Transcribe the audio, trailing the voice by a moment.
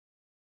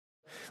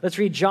Let's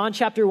read John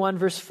chapter 1,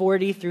 verse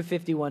 40 through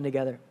 51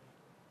 together.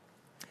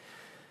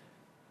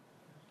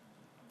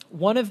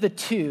 One of the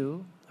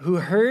two who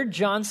heard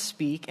John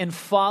speak and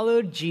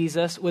followed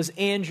Jesus was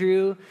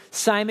Andrew,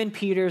 Simon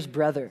Peter's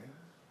brother.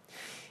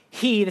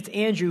 He, that's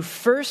Andrew,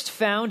 first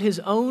found his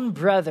own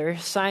brother,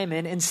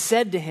 Simon, and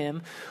said to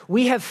him,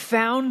 "We have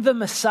found the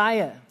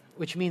Messiah,"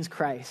 which means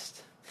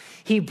Christ.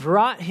 He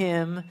brought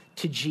him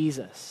to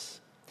Jesus.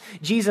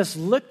 Jesus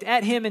looked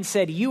at him and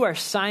said, "You are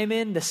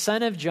Simon, the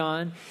son of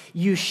John.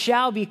 You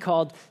shall be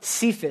called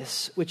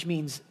Cephas," which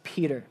means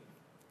Peter.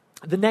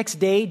 The next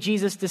day,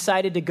 Jesus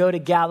decided to go to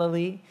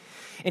Galilee,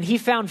 and he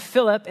found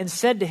Philip and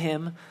said to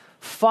him,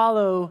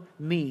 "Follow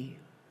me."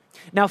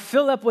 Now,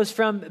 Philip was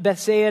from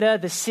Bethsaida,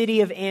 the city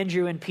of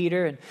Andrew and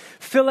Peter. And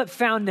Philip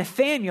found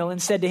Nathanael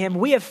and said to him,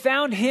 "We have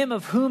found him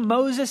of whom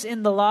Moses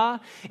in the law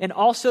and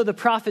also the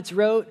prophets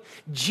wrote,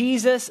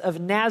 Jesus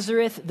of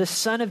Nazareth, the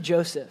son of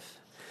Joseph."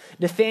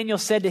 Nathanael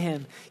said to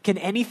him, "Can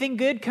anything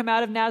good come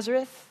out of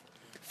Nazareth?"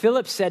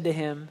 Philip said to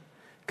him,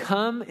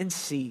 "Come and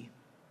see."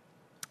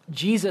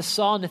 Jesus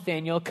saw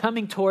Nathanael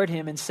coming toward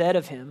him and said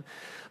of him,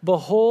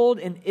 "Behold,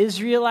 an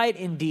Israelite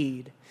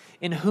indeed,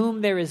 in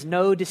whom there is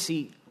no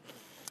deceit."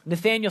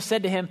 Nathanael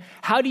said to him,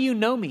 "How do you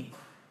know me?"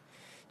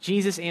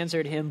 Jesus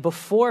answered him,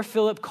 "Before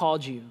Philip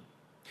called you,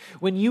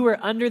 when you were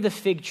under the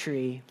fig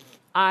tree,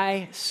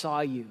 I saw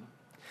you."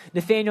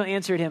 Nathanael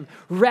answered him,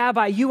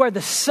 "Rabbi, you are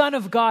the Son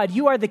of God.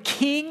 You are the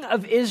King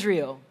of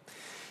Israel."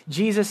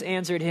 Jesus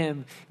answered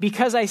him,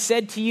 "Because I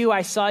said to you,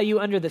 I saw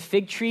you under the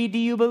fig tree, do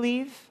you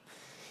believe?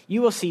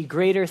 You will see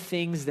greater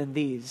things than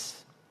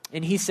these."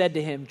 And he said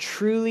to him,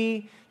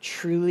 "Truly,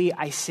 truly,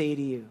 I say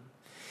to you,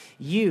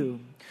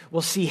 you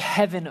will see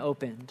heaven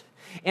opened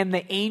and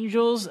the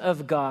angels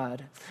of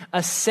God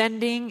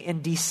ascending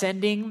and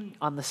descending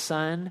on the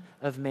Son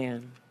of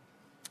Man."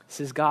 This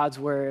is God's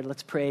word.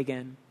 Let's pray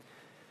again.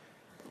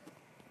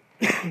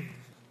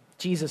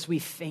 Jesus, we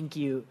thank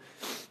you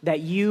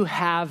that you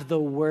have the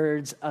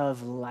words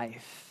of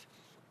life.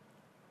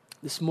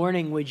 This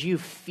morning, would you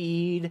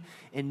feed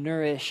and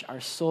nourish our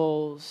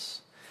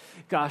souls?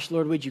 Gosh,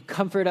 Lord, would you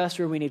comfort us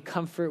where we need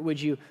comfort?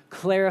 Would you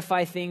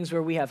clarify things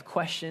where we have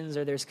questions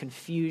or there's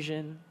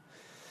confusion?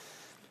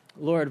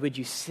 Lord, would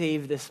you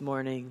save this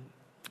morning?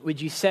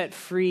 Would you set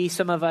free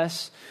some of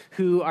us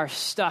who are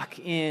stuck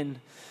in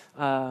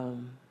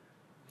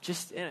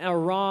just in a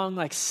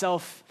wrong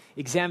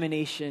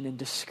self-examination and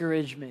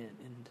discouragement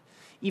and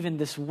even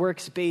this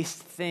works-based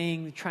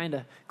thing, trying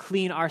to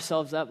clean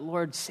ourselves up?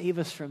 Lord, save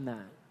us from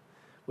that.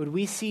 Would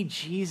we see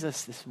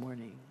Jesus this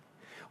morning?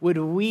 Would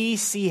we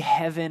see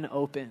heaven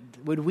opened?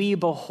 Would we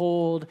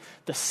behold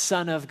the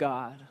Son of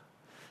God,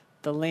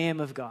 the Lamb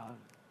of God?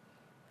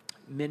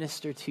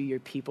 Minister to your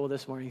people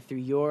this morning through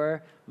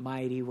your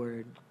mighty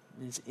word.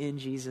 And it's in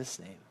Jesus'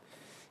 name.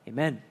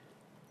 Amen.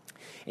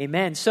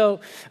 Amen.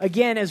 So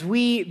again, as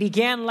we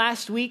began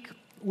last week,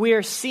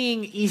 we're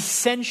seeing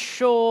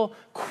essential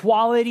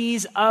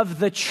qualities of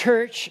the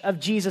church of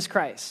Jesus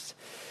Christ.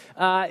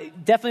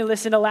 Definitely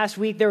listen to last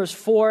week. There was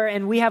 4,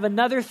 and we have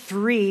another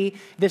 3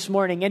 this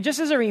morning. And just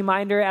as a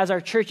reminder, as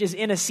our church is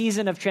in a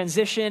season of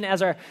transition,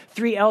 as our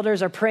 3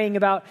 elders are praying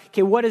about,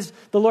 okay, what does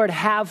the Lord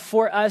have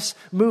for us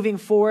moving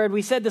forward?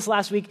 We said this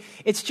last week.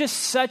 It's just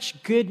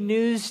such good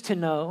news to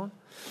know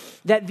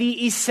that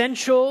the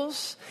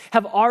essentials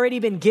have already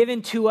been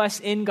given to us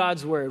in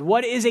God's word.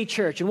 What is a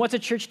church, and what's a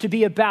church to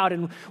be about,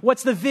 and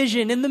what's the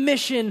vision and the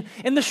mission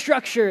and the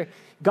structure?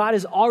 God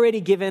has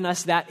already given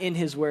us that in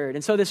his word.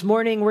 And so this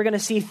morning, we're going to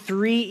see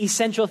 3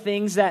 essential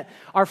things that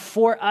are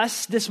for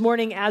us this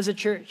morning as a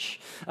church.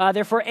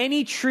 They're for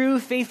any true,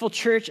 faithful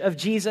church of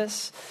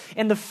Jesus.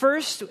 And the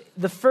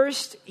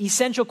first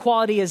essential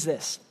quality is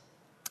this: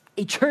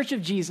 a church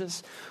of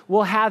Jesus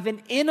will have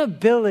an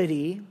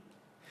inability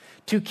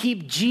to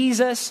keep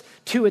Jesus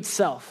to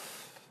itself.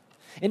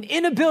 An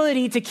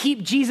inability to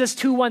keep Jesus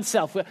to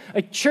oneself.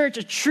 A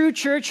true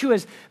church who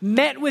has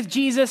met with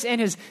Jesus and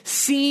has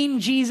seen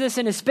Jesus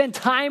and has spent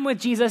time with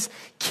Jesus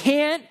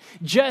can't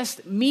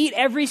just meet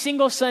every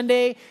single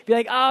Sunday, be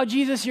like, "Oh,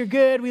 Jesus, you're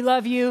good, we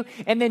love you,"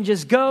 and then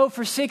just go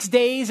for 6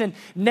 days and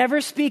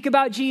never speak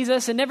about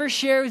Jesus and never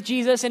share with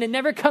Jesus, and it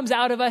never comes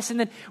out of us, and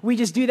then we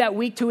just do that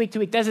week to week to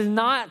week. That is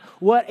not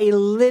what a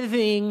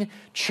living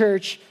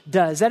church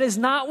does. That is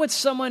not what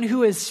someone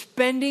who is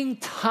spending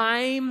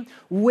time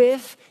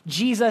with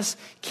Jesus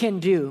can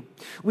do.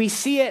 We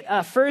see it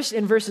first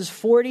in verses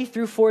 40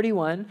 through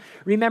 41.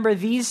 Remember,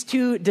 these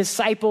 2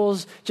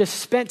 disciples just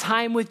spent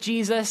time with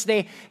Jesus.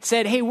 They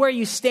said, "Hey, where are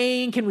you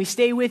staying? Can we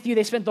stay with you?"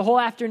 They spent the whole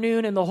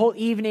afternoon and the whole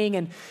evening,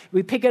 and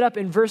we pick it up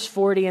in verse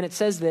 40, and it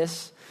says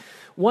this: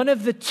 "One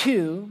of the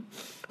 2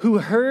 who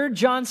heard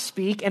John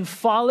speak and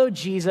followed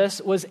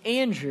Jesus was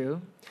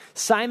Andrew,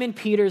 Simon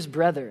Peter's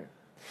brother.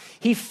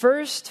 He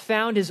first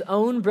found his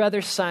own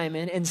brother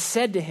Simon and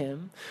said to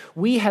him,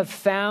 'We have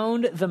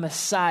found the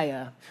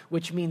Messiah,'"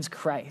 which means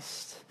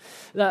Christ.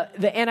 The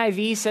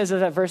NIV says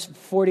at verse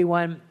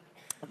 41,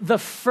 the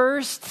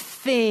first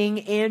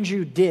thing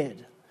Andrew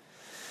did.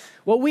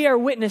 What we are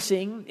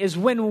witnessing is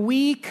when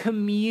we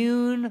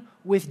commune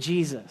with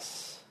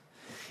Jesus,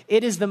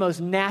 it is the most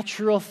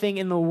natural thing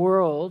in the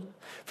world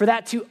for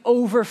that to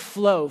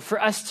overflow, for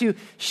us to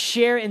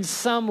share in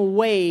some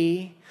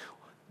way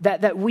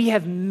that we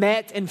have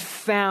met and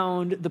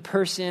found the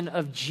person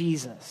of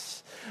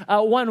Jesus.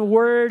 One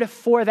word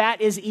for that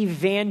is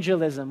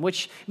evangelism,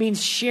 which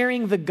means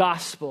sharing the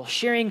gospel,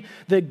 sharing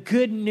the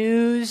good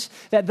news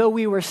that though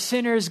we were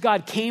sinners,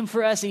 God came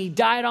for us and he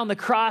died on the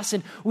cross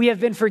and we have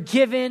been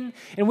forgiven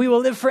and we will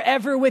live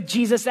forever with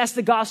Jesus. That's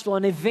the gospel.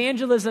 And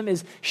evangelism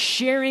is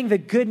sharing the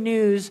good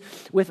news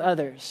with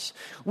others.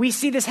 We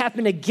see this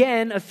happen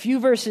again a few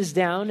verses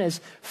down as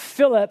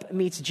Philip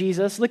meets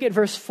Jesus. Look at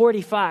verse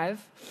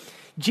 45.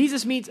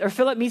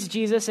 Philip meets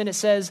Jesus, and it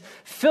says,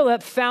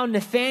 Philip found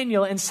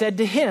Nathanael and said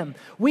to him,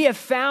 "We have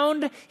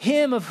found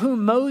him of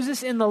whom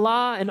Moses in the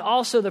law and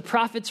also the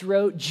prophets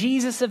wrote,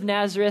 Jesus of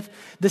Nazareth,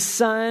 the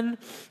son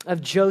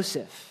of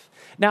Joseph."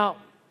 Now,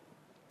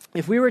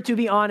 if we were to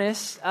be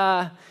honest,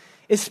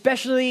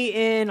 especially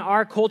in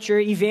our culture,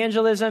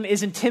 evangelism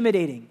is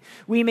intimidating.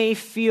 We may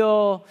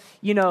feel,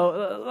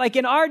 like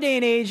in our day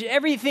and age,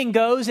 everything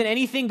goes and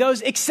anything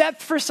goes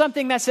except for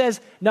something that says,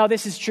 no,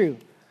 this is true.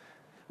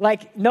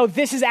 Like, no,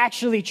 this is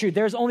actually true.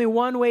 There's only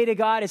one way to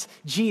God. It's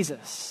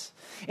Jesus.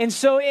 And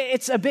so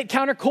it's a bit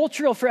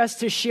countercultural for us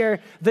to share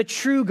the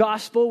true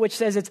gospel, which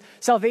says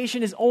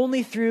salvation is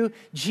only through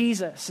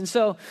Jesus. And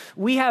so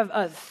we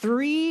have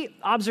 3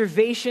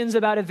 observations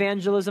about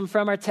evangelism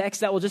from our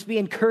text that will just be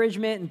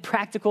encouragement and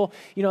practical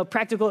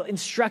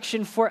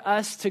instruction for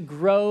us to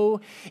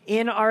grow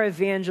in our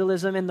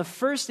evangelism. And the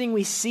first thing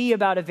we see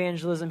about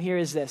evangelism here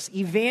is this.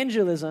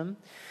 Evangelism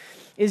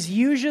is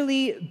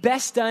usually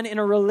best done in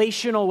a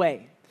relational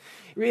way.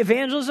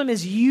 Evangelism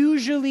is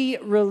usually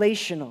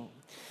relational.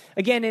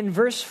 Again, in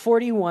verse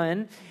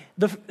 41,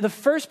 the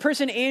first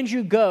person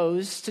Andrew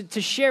goes to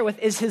share with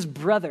is his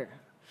brother,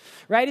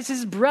 right? It's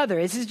his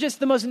brother. This is just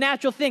the most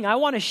natural thing. I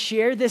want to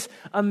share this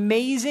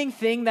amazing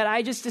thing that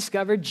I just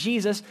discovered,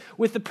 Jesus,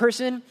 with the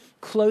person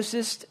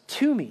closest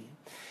to me.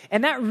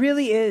 And that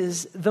really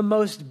is the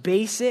most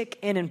basic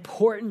and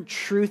important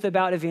truth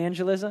about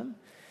evangelism,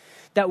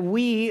 that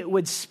we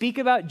would speak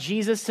about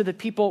Jesus to the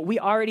people we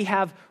already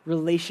have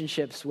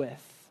relationships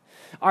with.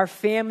 Our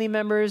family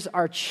members,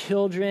 our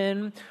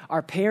children,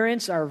 our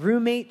parents, our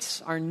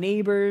roommates, our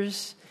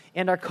neighbors,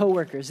 and our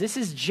coworkers. This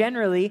is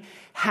generally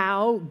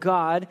how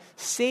God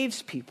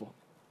saves people.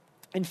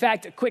 In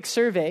fact, a quick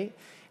survey.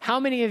 How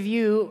many of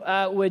you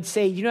would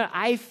say,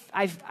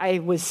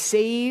 I was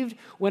saved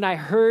when I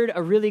heard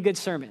a really good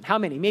sermon? How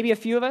many? Maybe a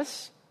few of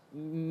us?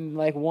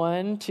 Like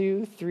 1,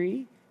 2,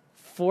 3,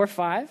 4,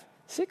 5,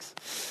 6?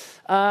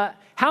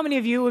 How many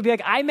of you would be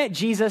like, I met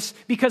Jesus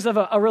because of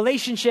a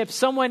relationship,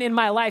 someone in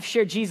my life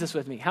shared Jesus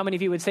with me? How many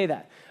of you would say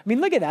that? I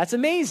mean, look at that. It's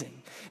amazing.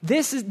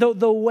 This is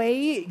the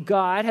way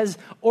God has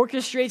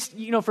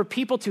orchestrates, for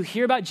people to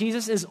hear about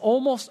Jesus is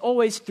almost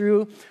always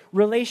through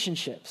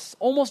relationships.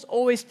 Almost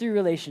always through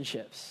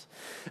relationships.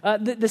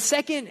 The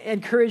second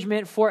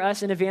encouragement for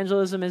us in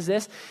evangelism is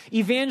this.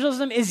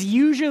 Evangelism is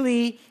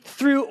usually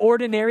through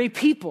ordinary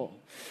people.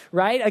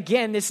 Right?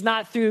 Again, it's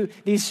not through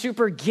these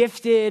super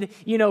gifted,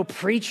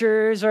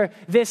 preachers or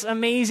this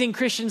amazing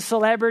Christian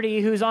celebrity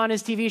who's on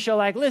his TV show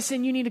like,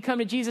 listen, you need to come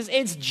to Jesus.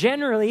 It's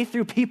generally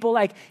through people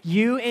like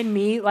you and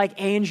me, like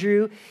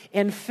Andrew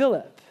and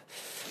Philip.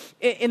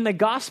 In the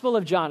Gospel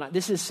of John,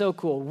 this is so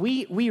cool.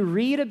 We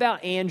read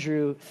about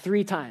Andrew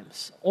 3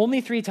 times, only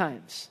 3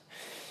 times.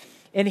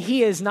 And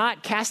he is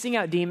not casting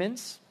out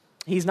demons.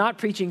 He's not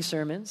preaching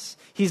sermons.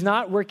 He's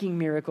not working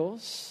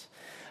miracles.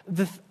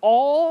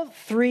 All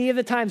 3 of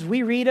the times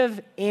we read of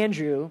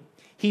Andrew,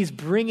 he's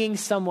bringing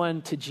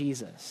someone to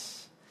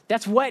Jesus.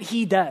 That's what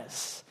he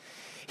does.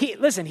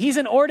 He's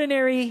an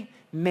ordinary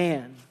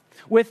man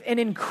with an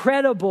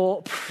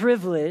incredible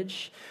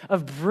privilege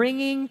of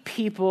bringing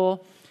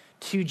people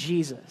to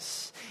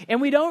Jesus.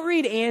 And we don't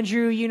read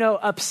Andrew,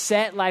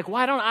 upset like,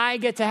 why don't I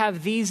get to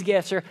have these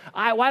gifts? Or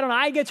why don't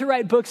I get to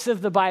write books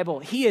of the Bible?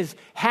 He is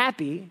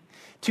happy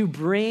to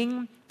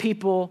bring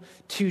people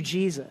to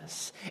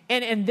Jesus.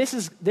 And this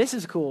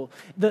is cool.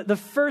 The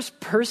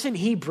first person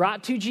he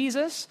brought to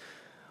Jesus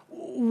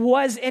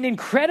was an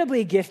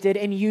incredibly gifted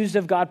and used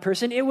of God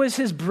person. It was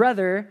his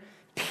brother,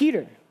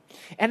 Peter.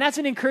 And that's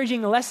an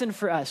encouraging lesson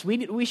for us.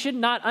 We should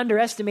not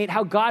underestimate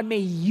how God may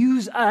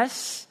use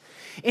us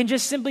in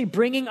just simply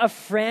bringing a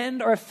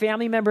friend or a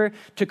family member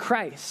to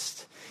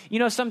Christ.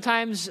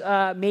 Sometimes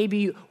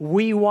maybe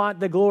we want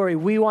the glory.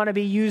 We want to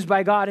be used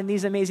by God in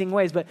these amazing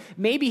ways, but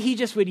maybe he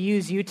just would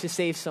use you to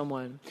save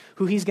someone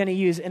who he's going to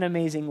use in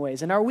amazing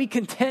ways. And are we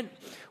content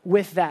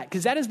with that?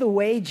 Because that is the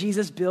way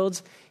Jesus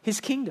builds his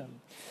kingdom.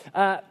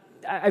 I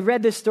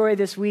read this story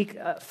this week.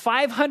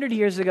 500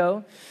 years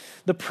ago,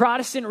 the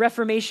Protestant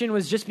Reformation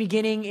was just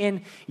beginning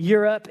in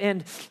Europe,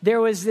 and there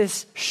was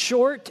this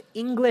short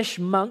English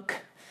monk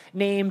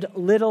named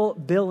Little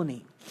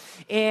Bilney.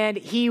 And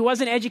he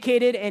wasn't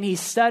educated, and he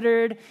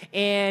stuttered,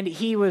 and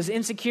he was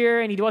insecure,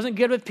 and he wasn't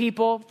good with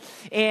people.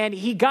 And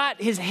he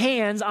got his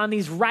hands on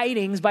these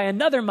writings by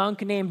another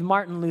monk named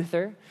Martin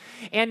Luther.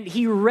 And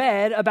he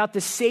read about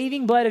the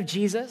saving blood of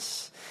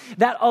Jesus.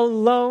 that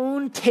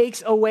alone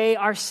takes away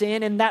our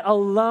sin and that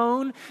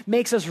alone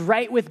makes us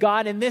right with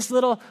God. And this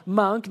little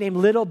monk named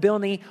Little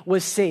Bilney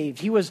was saved.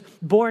 He was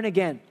born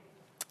again.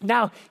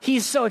 Now,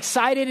 he's so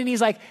excited and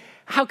he's like,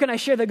 how can I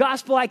share the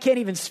gospel? I can't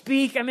even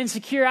speak. I'm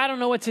insecure. I don't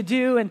know what to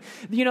do. And,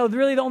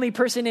 really the only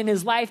person in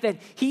his life that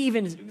he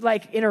even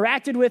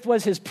interacted with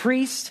was his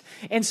priest.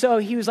 And so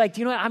he was like,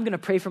 you know what? I'm going to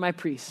pray for my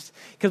priest.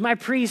 Because my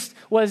priest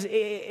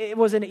he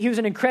was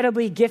an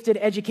incredibly gifted,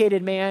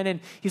 educated man.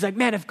 And he's like,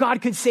 man, if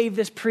God could save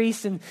this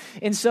priest.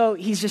 And so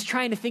he's just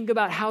trying to think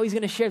about how he's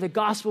going to share the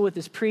gospel with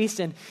this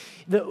priest. And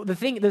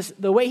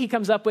the way he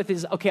comes up with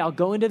is, okay, I'll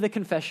go into the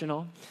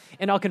confessional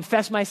and I'll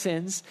confess my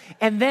sins.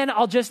 And then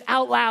I'll just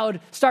out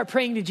loud start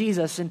praying to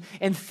Jesus and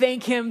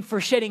thank him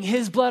for shedding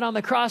his blood on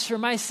the cross for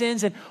my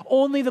sins. And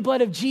only the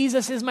blood of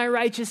Jesus is my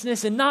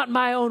righteousness and not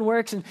my own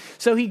works. And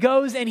so he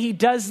goes and he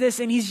does this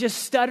and he's just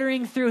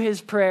stuttering through his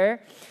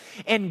prayer.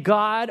 And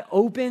God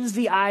opens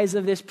the eyes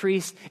of this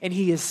priest and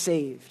he is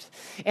saved.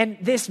 And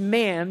this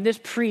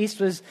priest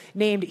was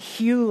named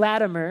Hugh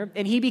Latimer,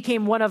 and he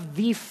became one of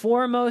the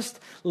foremost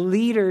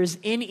leaders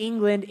in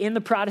England in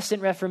the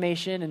Protestant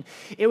Reformation. And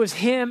it was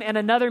him and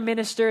another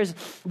minister, as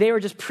they were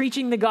just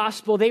preaching the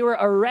gospel. They were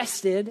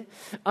arrested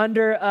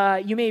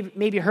under, you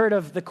maybe heard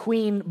of the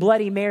Queen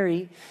Bloody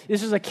Mary.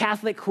 This was a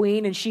Catholic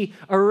queen, and she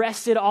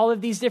arrested all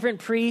of these different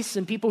priests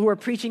and people who were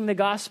preaching the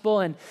gospel.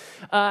 And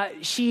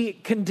she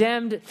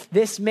condemned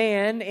this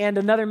man and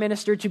another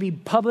minister to be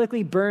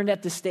publicly burned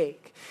at the stake.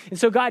 And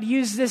so God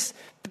used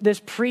this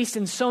priest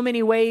in so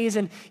many ways,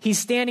 and he's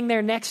standing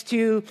there next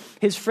to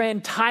his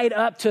friend tied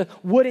up to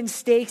wooden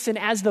stakes, and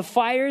as the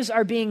fires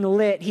are being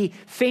lit, he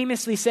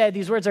famously said,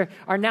 these words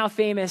are now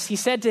famous, he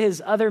said to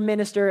his other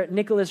minister,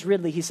 Nicholas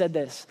Ridley, he said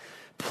this,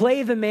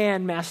 "Play the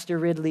man, Master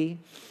Ridley.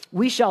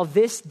 We shall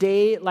this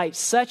day light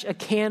such a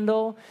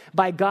candle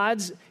by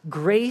God's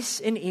grace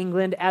in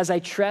England as I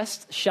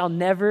trust shall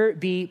never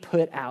be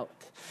put out."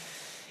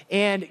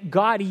 And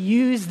God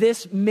used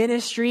this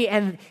ministry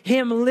and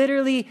him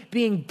literally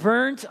being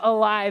burnt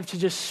alive to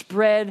just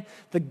spread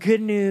the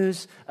good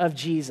news of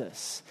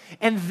Jesus.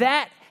 And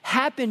that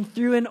happened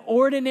through an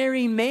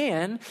ordinary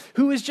man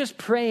who was just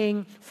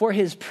praying for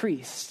his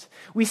priest.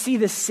 We see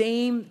the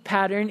same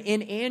pattern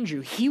in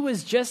Andrew. He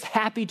was just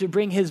happy to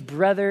bring his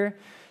brother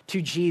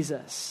to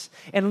Jesus.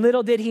 And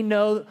little did he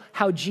know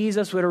how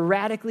Jesus would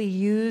radically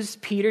use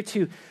Peter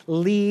to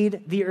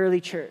lead the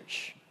early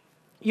church.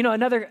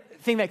 Another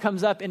thing that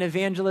comes up in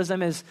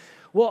evangelism is,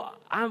 well,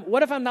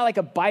 what if I'm not like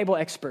a Bible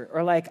expert,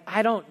 or like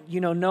I don't,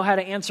 know how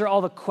to answer all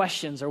the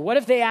questions, or what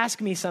if they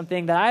ask me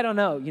something that I don't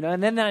know,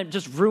 and then I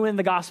just ruin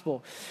the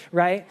gospel,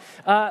 right?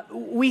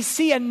 We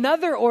see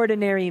another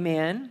ordinary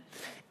man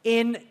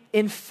in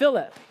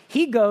Philip.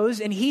 He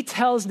goes and he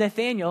tells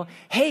Nathanael,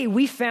 "Hey,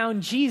 we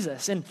found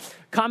Jesus." And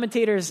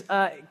commentators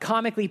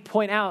comically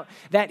point out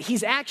that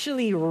he's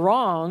actually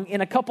wrong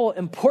in a couple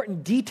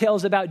important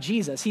details about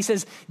Jesus. He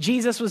says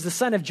Jesus was the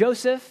son of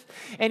Joseph,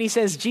 and he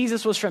says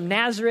Jesus was from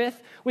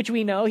Nazareth, which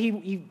we know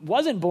he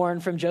wasn't born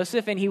from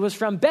Joseph, and he was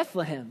from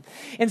Bethlehem.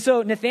 And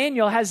so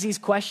Nathanael has these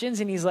questions,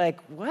 and he's like,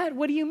 what?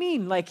 What do you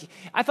mean? Like,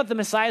 I thought the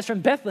Messiah is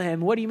from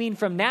Bethlehem. What do you mean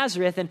from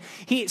Nazareth? And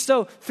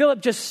so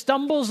Philip just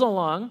stumbles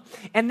along,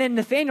 and then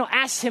Nathanael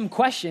asks him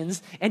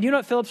questions, and you know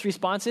what Philip's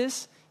response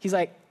is? He's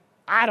like,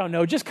 I don't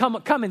know, just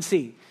come and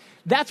see.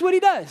 That's what he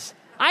does.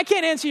 I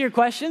can't answer your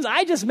questions.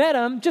 I just met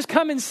him. Just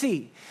come and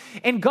see.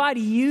 And God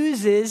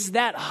uses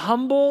that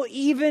humble,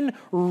 even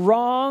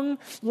wrong,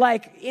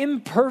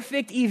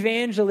 imperfect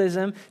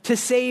evangelism to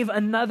save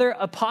another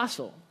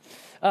apostle.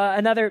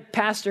 Another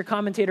pastor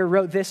commentator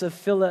wrote this of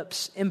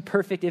Philip's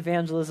imperfect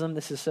evangelism.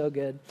 This is so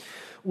good.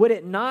 "Would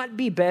it not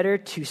be better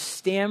to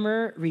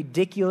stammer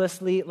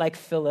ridiculously like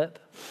Philip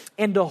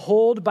and to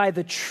hold by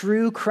the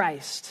true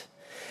Christ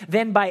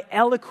than by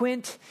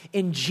eloquent,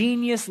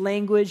 ingenious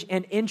language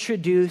and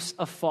introduce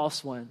a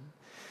false one?"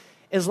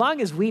 As long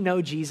as we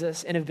know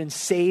Jesus and have been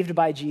saved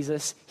by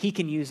Jesus, he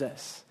can use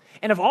us.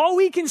 And if all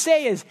we can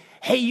say is,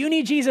 "Hey, you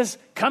need Jesus,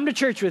 come to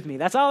church with me.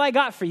 That's all I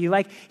got for you."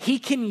 He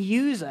can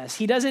use us.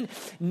 He doesn't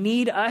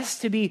need us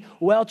to be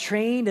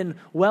well-trained and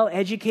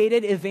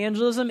well-educated.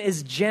 Evangelism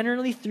is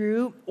generally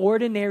through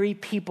ordinary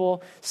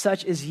people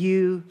such as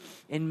you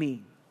and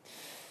me.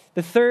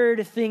 The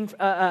third thing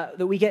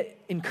that we get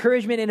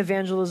encouragement in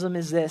evangelism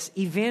is this: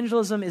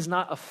 evangelism is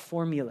not a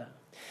formula.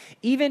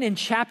 Even in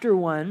chapter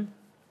 1,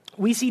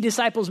 we see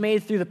disciples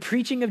made through the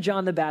preaching of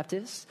John the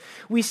Baptist.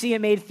 We see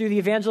it made through the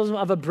evangelism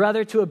of a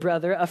brother to a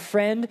brother, a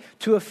friend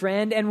to a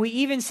friend. And we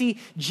even see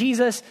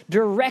Jesus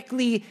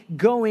directly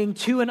going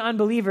to an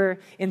unbeliever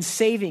and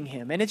saving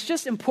him. And it's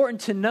just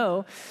important to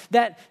know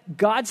that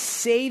God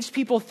saves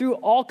people through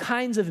all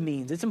kinds of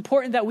means. It's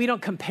important that we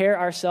don't compare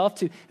ourselves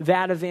to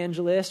that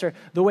evangelist or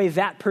the way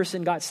that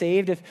person got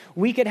saved. If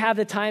we could have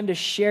the time to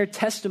share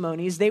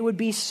testimonies, they would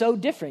be so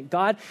different.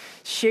 God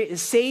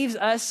saves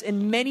us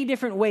in many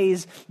different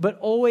ways, but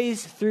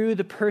always through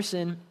the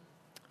person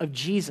of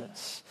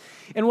Jesus.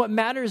 And what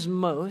matters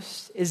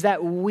most is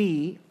that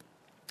we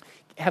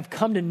have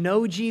come to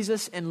know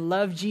Jesus and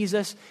love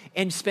Jesus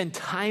and spend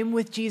time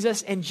with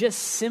Jesus and just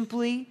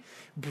simply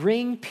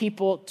bring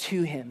people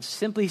to him,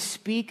 simply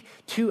speak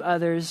to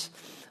others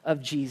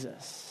of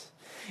Jesus.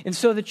 And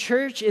so the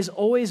church is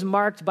always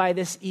marked by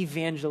this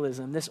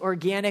evangelism, this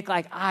organic,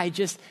 I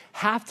just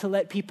have to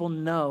let people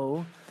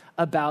know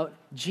about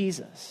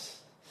Jesus.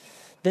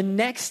 The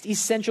next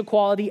essential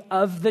quality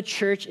of the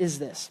church is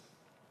this: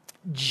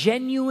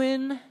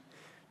 genuine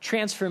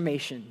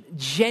transformation.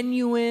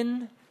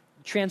 Genuine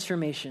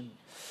transformation.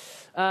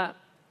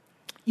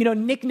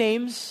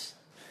 Nicknames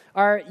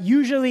are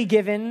usually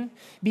given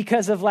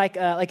because of like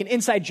an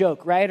inside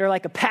joke, right? Or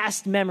like a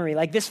past memory,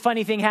 like this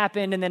funny thing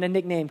happened and then a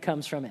nickname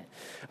comes from it.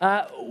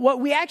 What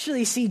we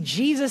actually see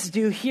Jesus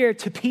do here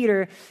to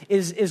Peter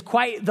is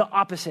quite the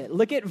opposite.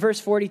 Look at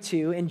verse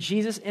 42 and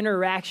Jesus'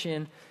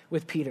 interaction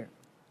with Peter.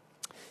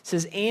 It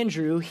says,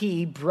 Andrew,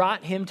 he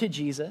brought him to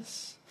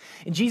Jesus,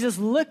 and Jesus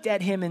looked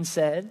at him and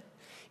said,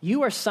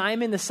 "You are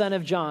Simon the son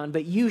of John,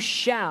 but you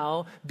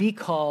shall be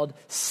called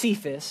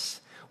Cephas,"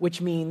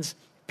 which means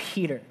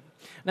Peter.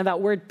 Now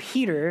that word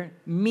Peter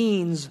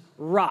means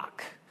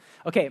rock.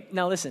 Okay,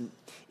 now listen,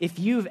 if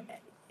you've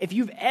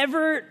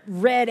ever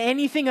read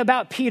anything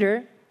about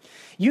Peter,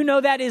 you know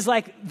that is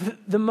like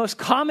the most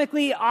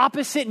comically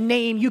opposite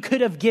name you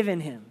could have given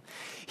him.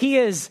 He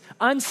is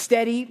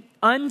unsteady,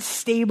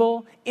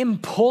 unstable,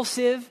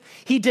 impulsive.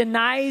 He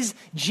denies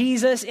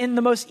Jesus in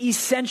the most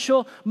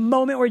essential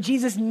moment where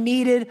Jesus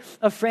needed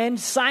a friend.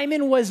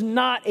 Simon was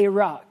not a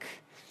rock.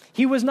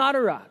 He was not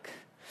a rock.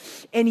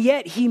 And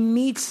yet he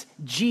meets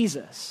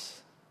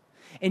Jesus.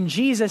 And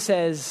Jesus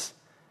says,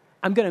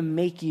 "I'm going to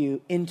make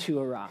you into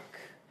a rock.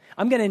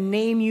 I'm going to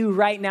name you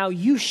right now.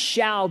 You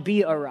shall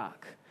be a rock."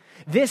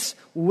 This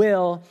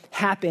will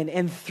happen.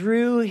 And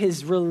through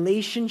his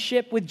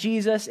relationship with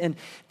Jesus and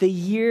the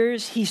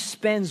years he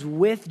spends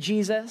with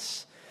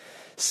Jesus,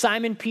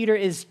 Simon Peter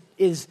is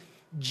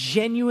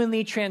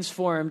genuinely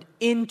transformed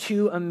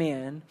into a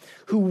man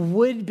who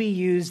would be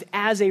used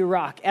as a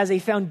rock, as a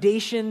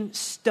foundation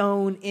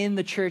stone in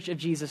the church of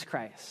Jesus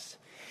Christ.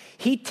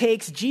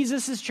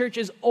 Jesus' church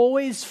is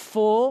always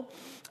full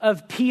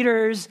of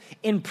Peters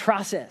in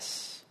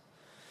process.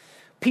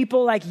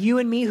 People like you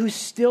and me who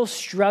still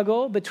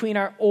struggle between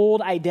our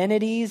old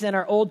identities and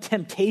our old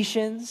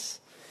temptations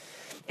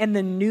and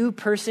the new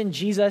person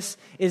Jesus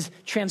is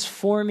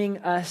transforming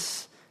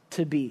us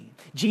to be.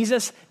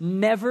 Jesus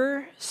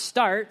never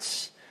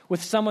starts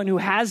with someone who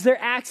has their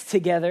act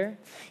together.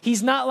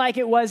 He's not like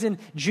it was in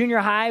junior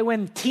high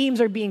when teams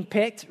are being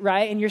picked,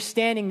 right? And you're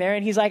standing there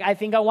and he's like, "I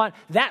think I want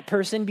that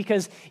person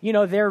because,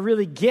 they're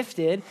really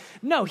gifted."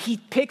 No, he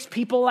picks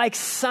people like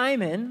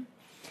Simon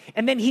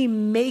and then he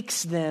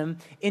makes them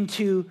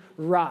into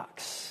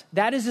rocks.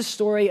 That is the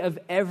story of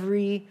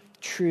every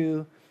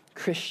true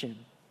Christian.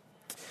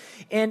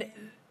 And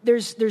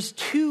there's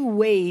two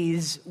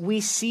ways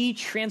we see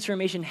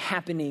transformation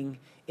happening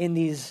in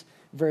these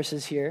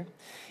verses here.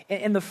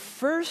 And the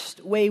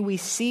first way we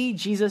see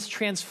Jesus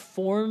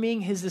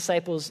transforming his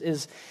disciples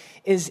is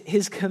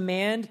his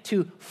command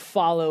to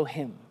follow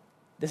him.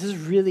 This is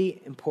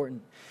really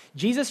important.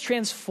 Jesus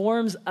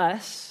transforms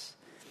us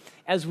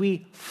as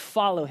we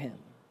follow him.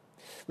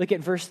 Look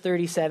at verse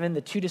 37.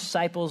 The two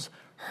disciples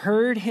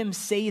heard him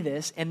say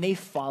this, and they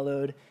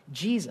followed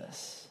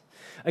Jesus.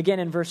 Again,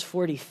 in verse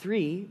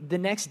 43, the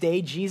next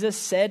day,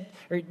 Jesus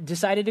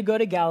decided to go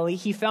to Galilee.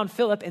 He found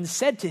Philip and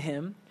said to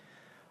him,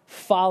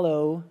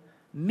 "Follow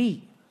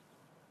me."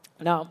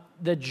 Now,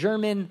 the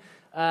German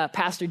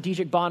pastor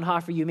Dietrich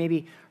Bonhoeffer, you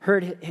maybe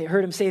heard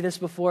him say this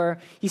before.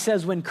 He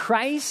says, when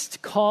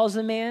Christ calls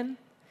a man,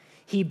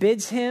 he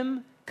bids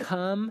him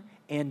come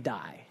and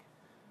die.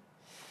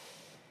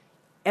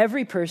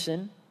 Every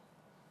person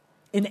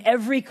in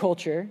every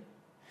culture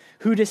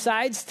who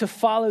decides to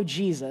follow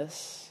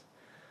Jesus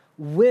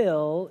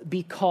will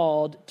be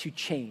called to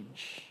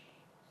change,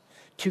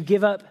 to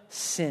give up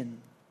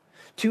sin,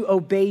 to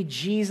obey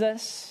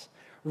Jesus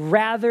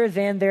rather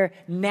than their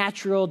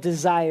natural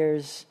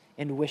desires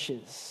and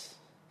wishes.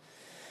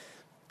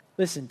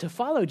 Listen, to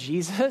follow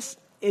Jesus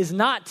is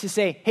not to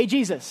say, "Hey,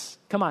 Jesus,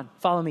 come on,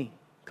 follow me.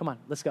 Come on,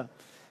 let's go.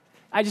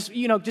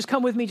 Just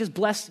come with me, just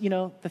bless,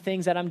 the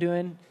things that I'm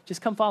doing.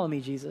 Just come follow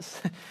me,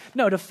 Jesus."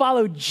 No, to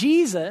follow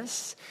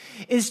Jesus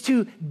is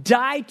to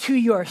die to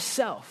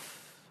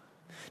yourself,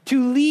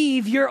 to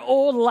leave your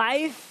old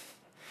life,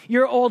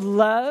 your old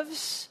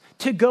loves,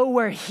 to go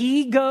where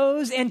he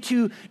goes and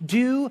to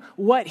do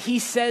what he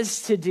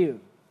says to do.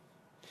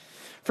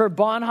 For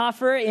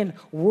Bonhoeffer in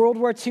World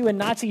War II in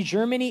Nazi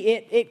Germany,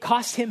 it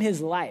cost him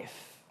his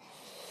life.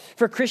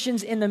 For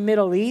Christians in the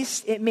Middle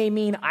East, it may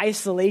mean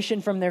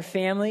isolation from their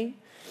family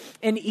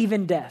and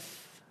even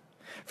death.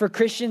 For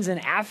Christians in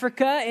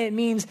Africa, it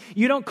means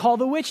you don't call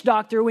the witch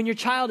doctor when your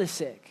child is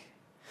sick.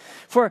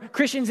 For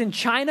Christians in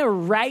China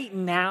right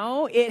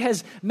now, it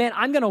has meant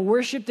I'm going to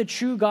worship the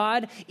true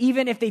God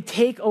even if they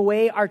take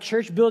away our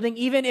church building,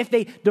 even if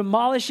they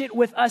demolish it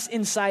with us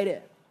inside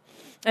it.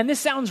 And this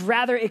sounds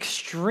rather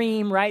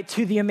extreme, right,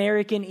 to the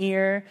American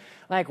ear.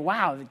 Like,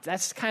 wow,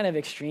 that's kind of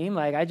extreme.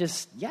 Like,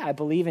 I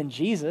believe in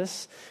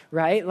Jesus,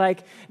 right?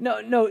 Like,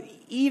 no,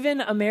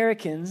 even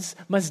Americans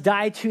must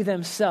die to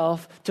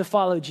themselves to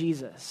follow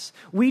Jesus.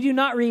 We do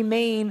not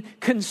remain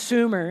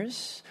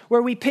consumers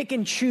where we pick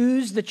and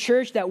choose the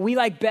church that we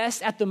like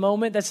best at the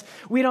moment.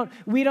 We don't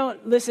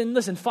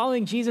listen,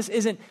 following Jesus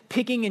isn't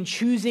picking and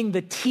choosing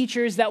the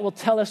teachers that will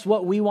tell us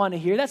what we want to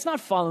hear. That's not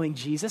following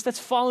Jesus. That's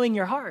following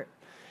your heart.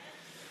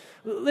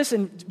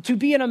 Listen, to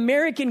be an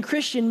American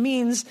Christian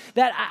means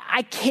that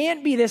I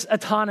can't be this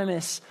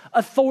autonomous,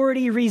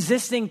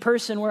 authority-resisting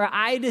person where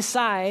I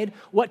decide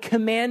what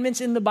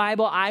commandments in the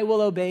Bible I will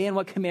obey and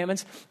what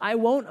commandments I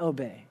won't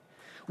obey.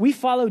 We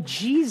follow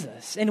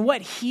Jesus, and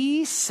what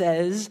he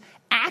says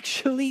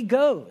actually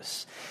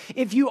goes.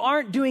 If you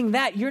aren't doing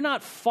that, you're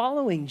not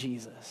following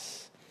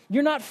Jesus.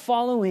 You're not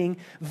following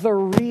the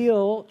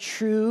real,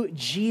 true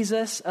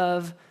Jesus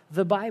of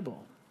the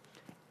Bible.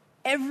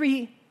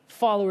 Every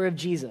follower of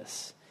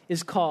Jesus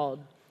is called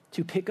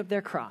to pick up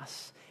their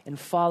cross and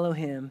follow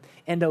him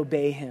and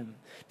obey him,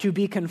 to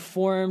be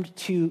conformed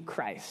to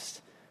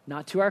Christ,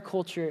 not to our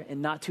culture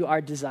and not to our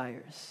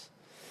desires.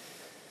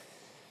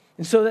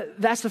 And so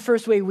that's the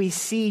first way we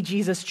see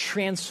Jesus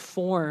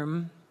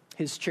transform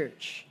his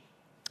church.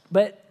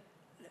 But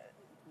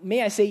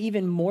may I say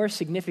even more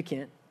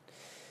significant,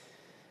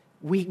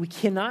 we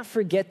cannot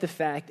forget the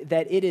fact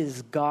that it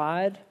is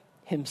God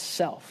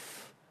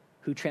himself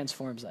who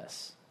transforms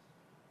us.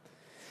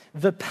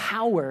 The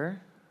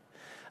power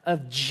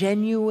of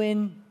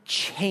genuine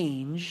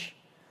change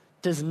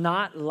does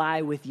not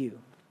lie with you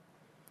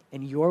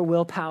and your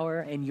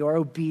willpower and your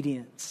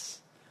obedience,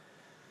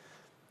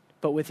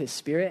 but with his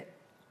Spirit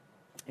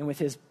and with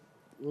his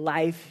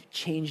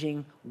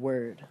life-changing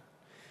word.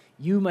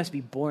 You must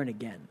be born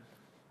again.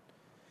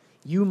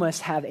 You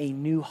must have a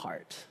new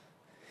heart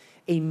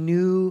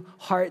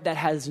that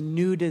has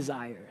new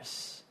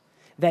desires,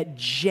 that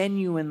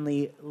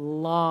genuinely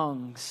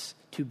longs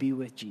to be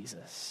with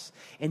Jesus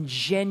and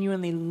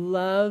genuinely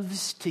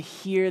loves to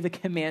hear the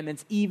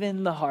commandments,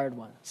 even the hard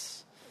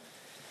ones.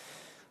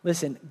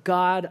 Listen,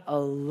 God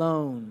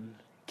alone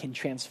can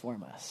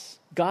transform us.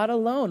 God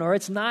alone, or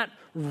it's not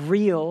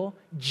real,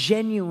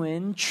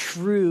 genuine,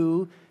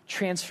 true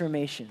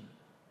transformation.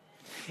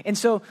 And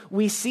so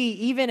we see,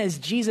 even as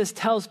Jesus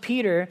tells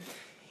Peter,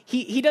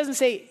 he doesn't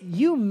say,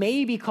 you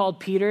may be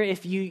called Peter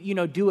if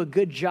you do a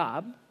good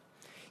job.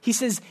 He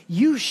says,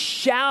 you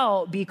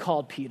shall be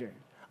called Peter.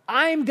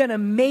 I'm going to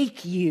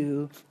make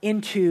you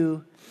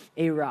into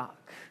a rock.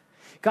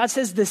 God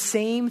says the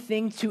same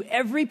thing to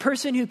every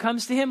person who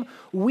comes to him.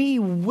 We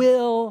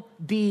will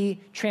be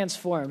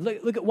transformed.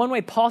 Look at one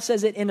way Paul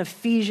says it in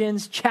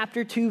Ephesians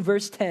chapter 2,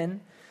 verse 10.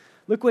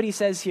 Look what he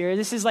says here.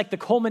 This is like the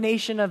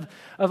culmination of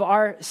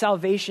our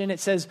salvation. It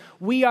says,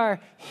 we are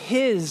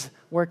his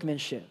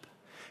workmanship.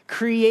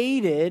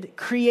 Created.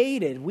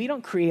 We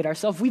don't create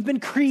ourselves. We've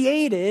been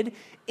created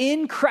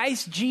in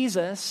Christ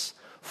Jesus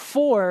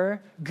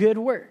for good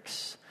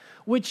works,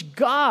 which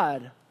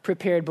God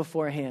prepared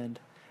beforehand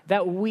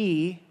that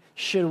we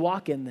should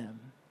walk in them.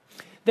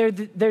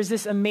 There's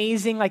this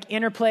amazing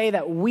interplay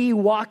that we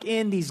walk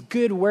in these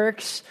good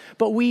works,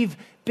 but we've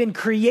been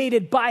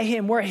created by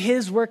him. We're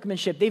his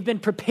workmanship. They've been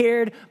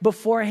prepared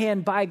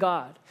beforehand by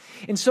God.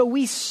 And so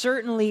we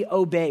certainly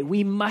obey.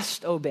 We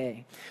must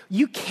obey.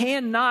 You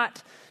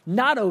cannot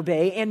not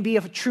obey and be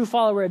a true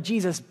follower of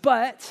Jesus,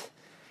 but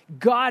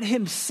God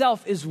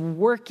himself is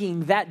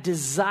working that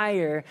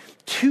desire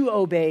to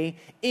obey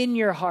in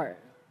your heart.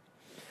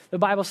 The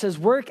Bible says,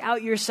 work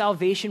out your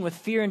salvation with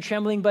fear and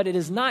trembling, but it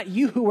is not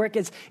you who work,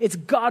 it's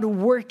God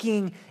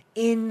working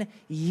in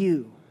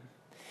you.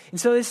 And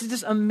so this is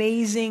this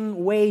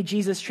amazing way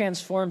Jesus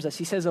transforms us.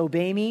 He says,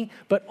 obey me,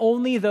 but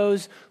only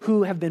those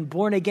who have been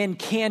born again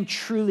can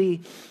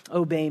truly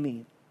obey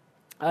me.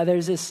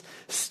 There's this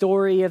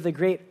story of the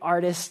great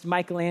artist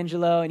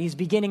Michelangelo, and he's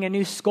beginning a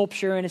new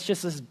sculpture, and it's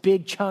just this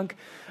big chunk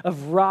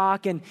of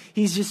rock, and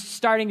he's just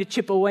starting to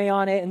chip away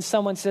on it, and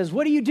someone says,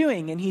 what are you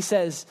doing? And he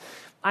says,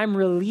 I'm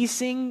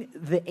releasing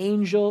the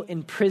angel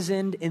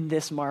imprisoned in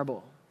this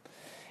marble.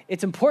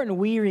 It's important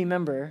we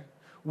remember,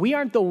 we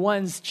aren't the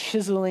ones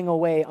chiseling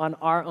away on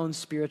our own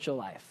spiritual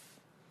life.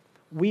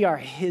 We are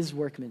his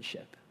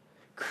workmanship,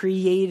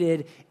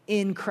 created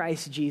in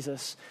Christ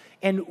Jesus.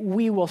 And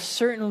we will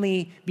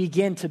certainly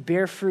begin to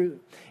bear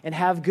fruit and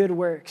have good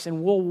works,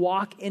 and we'll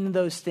walk in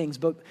those things.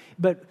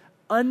 But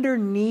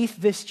underneath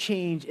this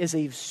change is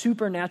a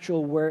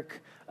supernatural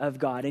work of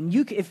God. And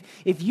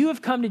if you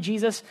have come to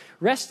Jesus,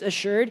 rest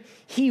assured,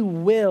 he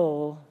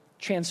will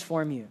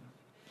transform you.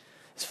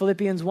 It's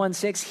Philippians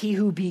 1:6, he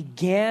who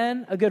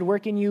began a good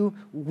work in you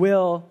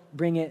will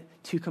bring it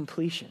to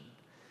completion.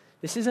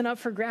 This isn't up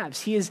for grabs.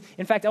 He is,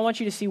 in fact, I want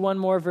you to see one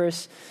more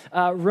verse,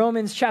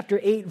 Romans chapter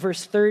 8,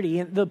 verse 30.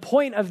 And the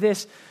point of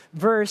this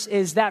verse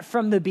is that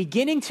from the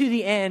beginning to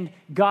the end,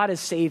 God is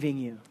saving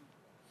you.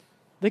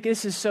 Look,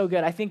 this is so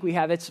good. I think we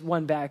have, it's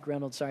one back,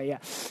 Reynolds, sorry, yeah.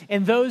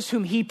 And those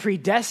whom he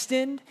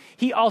predestined,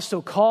 he also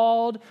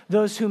called.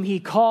 Those whom he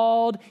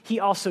called, he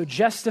also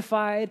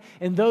justified.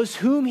 And those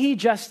whom he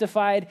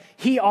justified,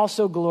 he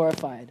also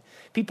glorified.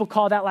 People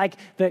call that like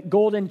the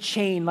golden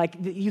chain, like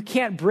you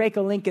can't break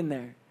a link in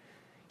there.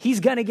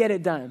 He's going to get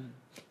it done.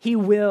 He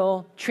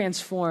will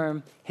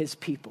transform his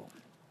people.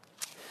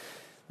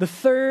 The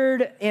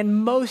third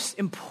and most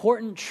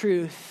important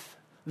truth,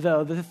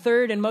 though, the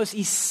third and most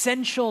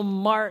essential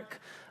mark,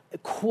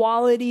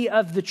 quality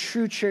of the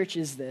true church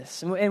is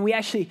this. And we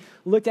actually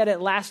looked at it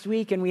last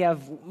week, and we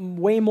have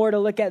way more to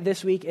look at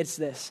this week. It's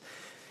this.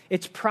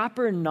 It's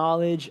proper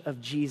knowledge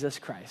of Jesus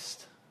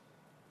Christ.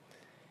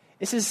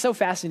 This is so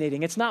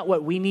fascinating. It's not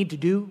what we need to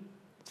do.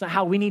 It's not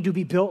how we need to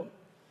be built.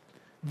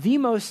 The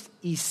most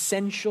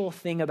essential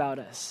thing about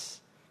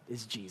us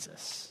is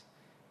Jesus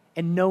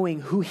and knowing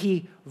who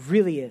he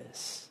really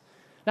is.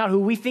 Not who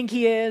we think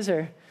he is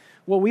or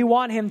what we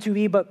want him to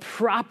be, but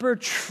proper,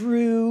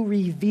 true,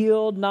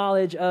 revealed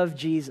knowledge of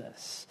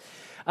Jesus.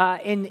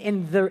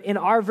 In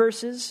our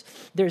verses,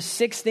 there's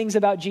 6 things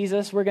about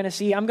Jesus we're going to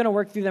see. I'm going to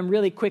work through them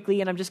really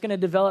quickly, and I'm just going to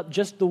develop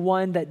just the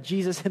one that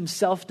Jesus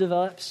himself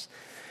develops.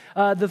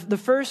 The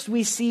first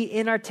we see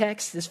in our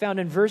text is found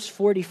in verse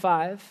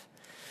 45,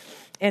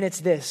 and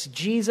it's this: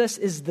 Jesus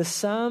is the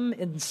sum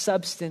and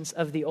substance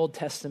of the Old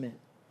Testament.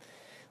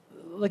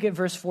 Look at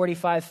verse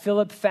 45.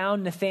 Philip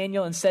found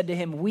Nathanael and said to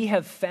him, "We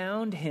have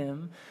found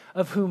him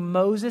of whom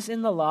Moses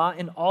in the law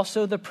and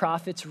also the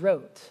prophets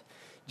wrote,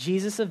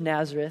 Jesus of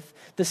Nazareth,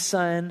 the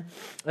son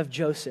of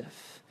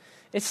Joseph."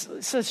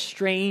 It's a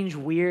strange,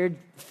 weird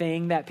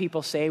thing that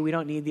people say we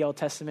don't need the Old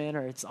Testament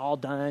or it's all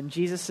done.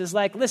 Jesus is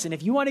like, listen,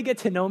 if you want to get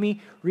to know me,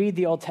 read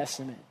the Old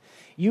Testament.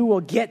 You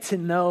will get to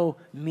know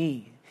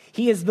me.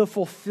 He is the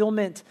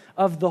fulfillment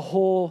of the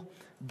whole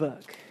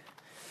book.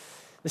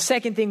 The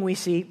second thing we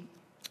see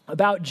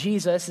about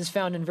Jesus is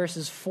found in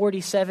verses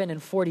 47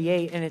 and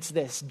 48, and it's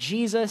this: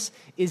 Jesus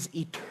is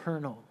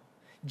eternal.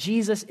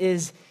 Jesus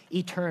is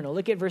eternal.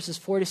 Look at verses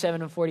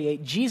 47 and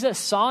 48. Jesus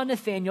saw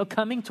Nathanael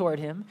coming toward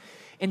him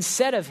and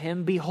said of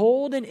him,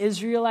 "Behold, an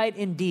Israelite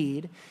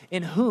indeed,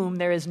 in whom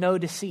there is no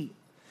deceit."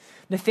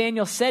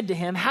 Nathanael said to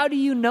him, "How do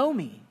you know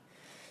me?"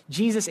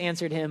 Jesus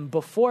answered him,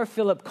 "Before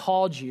Philip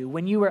called you,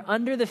 when you were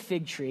under the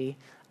fig tree,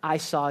 I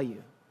saw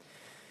you."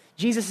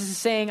 Jesus is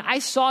saying, I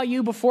saw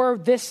you before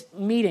this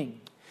meeting.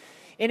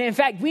 And in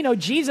fact, we know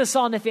Jesus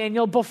saw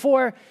Nathanael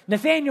before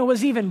Nathanael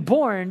was even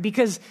born,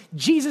 because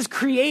Jesus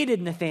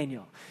created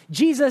Nathanael.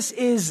 Jesus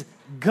is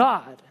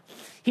God.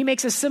 He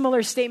makes a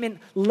similar statement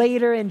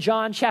later in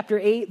John chapter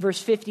 8,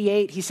 verse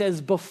 58. He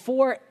says,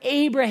 "Before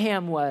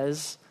Abraham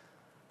was,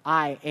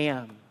 I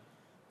am."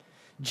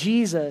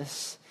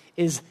 Jesus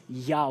is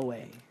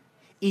Yahweh,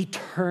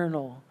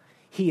 eternal.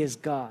 He is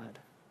God.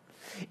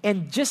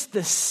 And just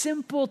the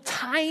simple,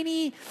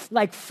 tiny,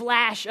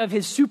 flash of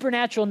his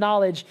supernatural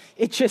knowledge,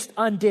 it just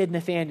undid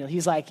Nathanael.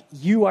 He's like,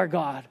 you are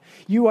God.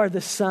 You are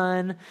the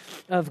Son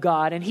of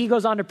God. And he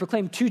goes on to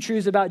proclaim 2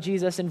 truths about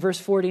Jesus in verse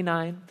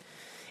 49.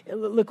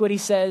 Look what he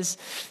says.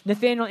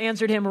 Nathanael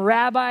answered him,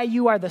 "Rabbi,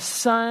 you are the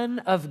Son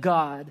of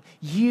God.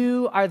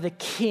 You are the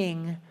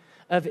King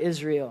of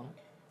Israel."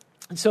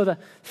 And so the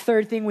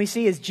third thing we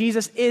see is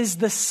Jesus is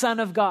the Son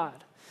of God.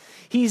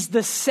 He's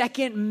the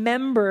second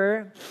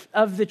member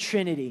of the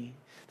Trinity: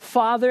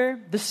 Father,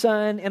 the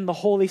Son, and the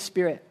Holy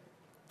Spirit.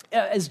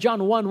 As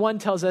John 1:1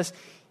 tells us,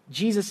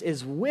 Jesus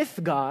is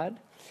with God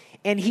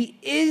and he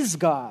is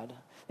God.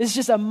 This is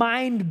just a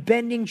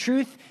mind-bending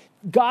truth.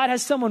 God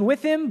has someone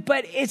with him,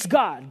 but it's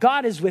God.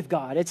 God is with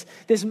God. It's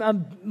this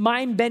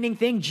mind-bending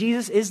thing.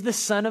 Jesus is the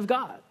Son of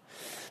God.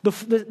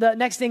 The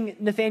next thing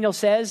Nathanael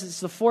says, it's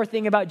the fourth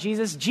thing about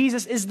Jesus: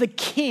 Jesus is the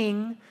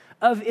King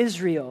of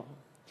Israel.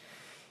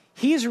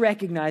 He's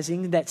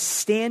recognizing that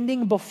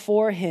standing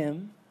before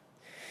him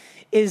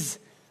is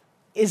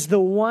the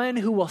one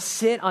who will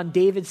sit on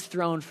David's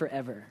throne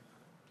forever.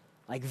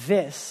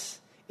 This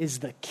is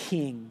the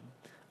King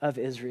of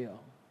Israel.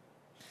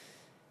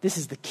 This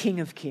is the King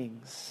of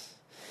Kings.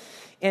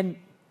 And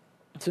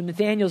so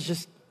Nathanael's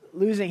just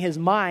losing his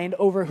mind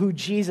over who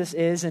Jesus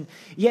is, and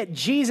yet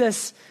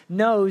Jesus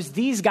knows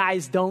these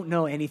guys don't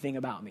know anything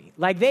about me.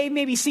 They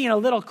maybe seen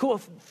a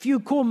few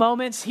cool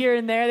moments here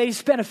and there. They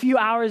spent a few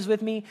hours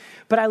with me,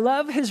 but I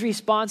love his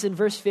response in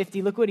verse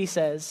 50. Look what he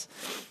says.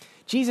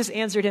 Jesus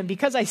answered him,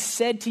 "Because I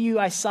said to you,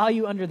 I saw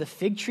you under the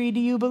fig tree, do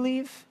you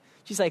believe?"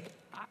 She's like,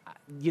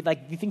 you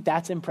think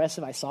that's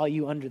impressive? I saw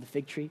you under the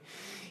fig tree.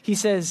 He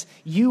says,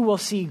 "You will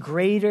see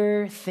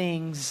greater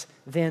things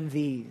than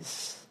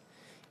these."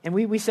 And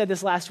we said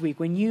this last week.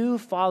 When you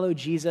follow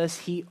Jesus,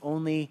 he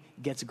only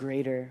gets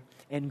greater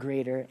and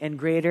greater and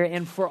greater.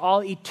 And for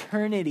all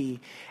eternity,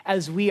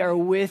 as we are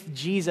with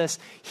Jesus,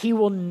 he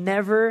will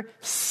never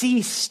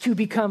cease to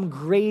become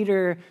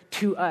greater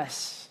to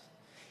us.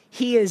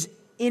 He is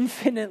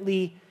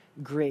infinitely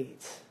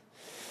great.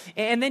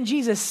 And then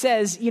Jesus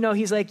says,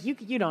 he's like,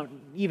 you don't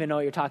even know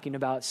what you're talking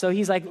about. So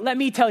he's like, let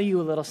me tell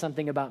you a little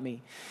something about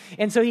me.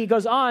 And so he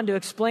goes on to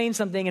explain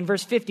something in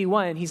verse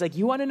 51. He's like,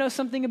 you want to know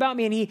something about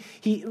me? And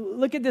he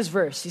look at this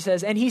verse. He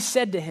says, and he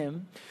said to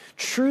him,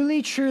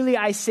 truly, truly,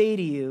 I say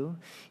to you,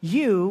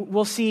 you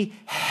will see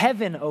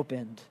heaven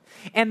opened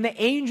and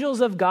the angels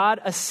of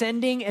God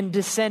ascending and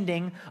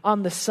descending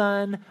on the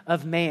Son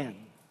of Man.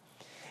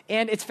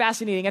 And it's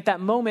fascinating. At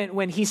that moment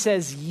when he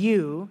says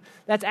you,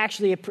 that's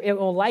actually, it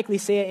will likely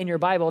say it in your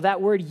Bible,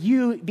 that word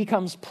you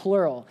becomes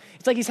plural.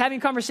 It's like he's having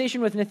a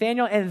conversation with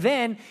Nathanael, and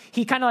then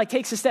he kind of like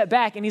takes a step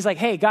back and he's like,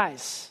 hey,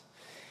 guys.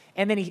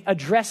 And then he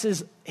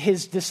addresses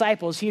his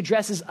disciples. He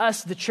addresses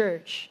us, the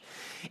church.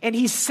 And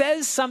he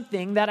says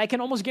something that I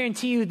can almost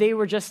guarantee you they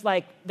were just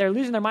like, they're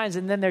losing their minds,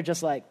 and then they're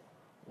just like,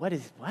 what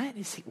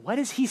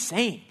is he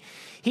saying?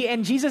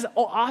 And Jesus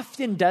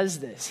often does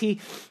this.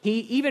 He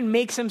even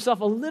makes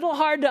himself a little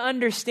hard to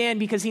understand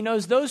because he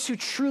knows those who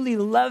truly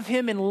love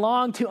him and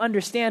long to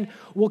understand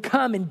will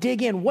come and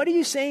dig in. What are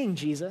you saying,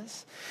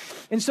 Jesus?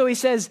 And so he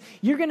says,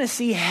 you're going to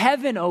see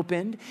heaven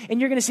opened and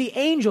you're going to see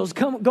angels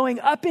going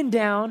up and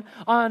down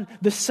on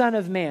the Son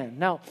of Man.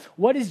 Now,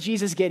 what is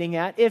Jesus getting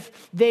at?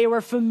 If they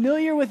were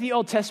familiar with the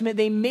Old Testament,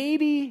 they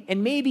maybe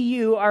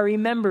you are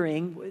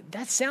remembering,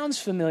 that sounds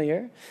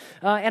familiar.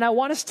 And I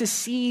want us to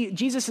see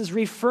Jesus is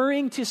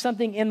referring to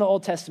something in the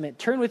Old Testament.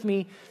 Turn with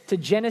me to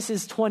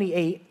Genesis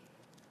 28.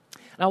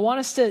 And I want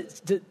us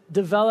to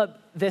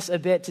develop this a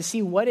bit to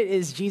see what it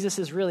is Jesus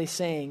is really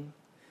saying.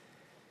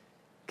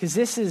 Because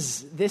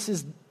this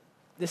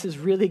is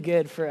really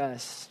good for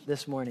us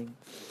this morning.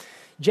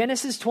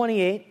 Genesis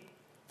 28,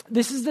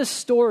 this is the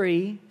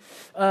story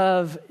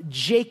of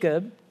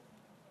Jacob,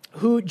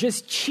 who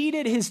just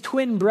cheated his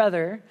twin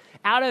brother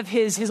out of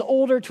his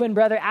older twin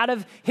brother out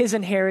of his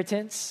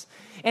inheritance.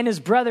 And his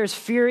brother's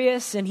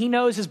furious, and he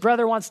knows his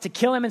brother wants to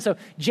kill him. And so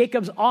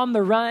Jacob's on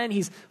the run.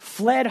 He's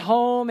fled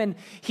home, and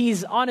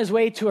he's on his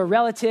way to a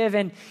relative.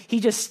 And he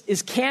just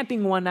is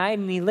camping one night,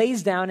 and he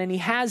lays down, and he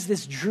has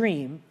this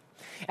dream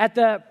at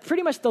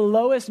pretty much the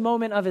lowest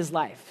moment of his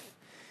life.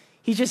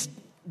 He just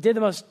did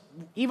the most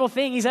evil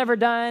thing he's ever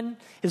done.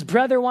 His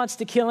brother wants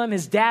to kill him.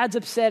 His dad's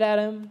upset at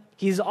him.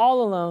 He's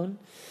all alone.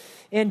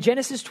 In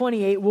Genesis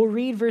 28, we'll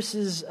read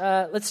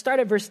let's start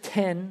at verse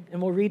 10,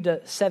 and we'll read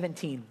to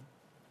 17.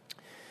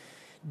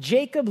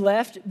 Jacob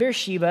left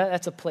Beersheba,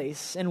 that's a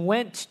place, and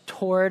went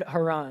toward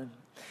Haran.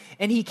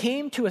 And he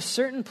came to a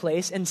certain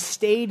place and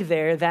stayed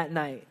there that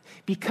night,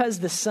 because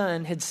the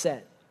sun had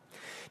set.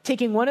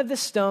 Taking one of the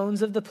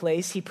stones of the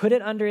place, he put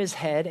it under his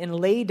head and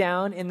lay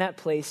down in that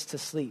place to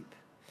sleep.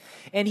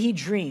 And he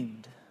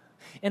dreamed,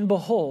 and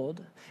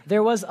behold,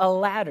 there was a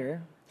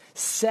ladder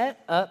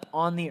set up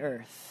on the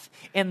earth,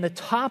 and the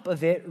top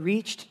of it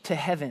reached to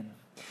heaven.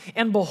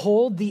 And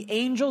behold, the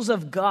angels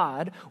of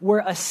God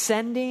were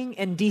ascending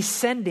and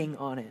descending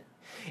on it.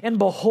 And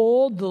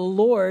behold, the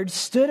Lord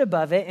stood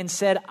above it and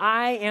said,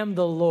 I am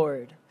the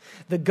Lord,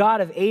 the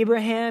God of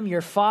Abraham,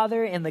 your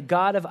father, and the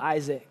God of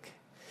Isaac.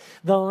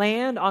 The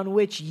land on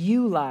which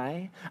you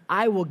lie,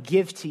 I will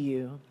give to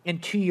you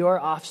and to your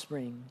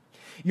offspring.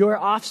 Your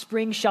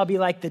offspring shall be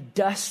like the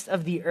dust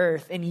of the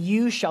earth, and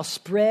you shall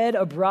spread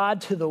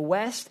abroad to the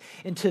west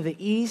and to the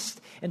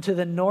east and to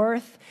the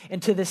north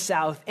and to the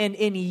south. And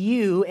in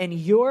you and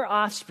your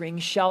offspring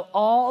shall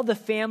all the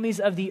families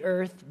of the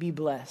earth be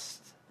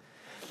blessed.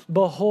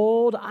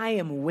 Behold, I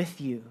am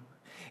with you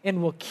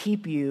and will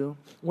keep you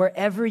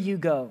wherever you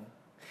go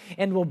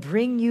and will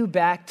bring you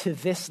back to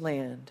this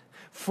land.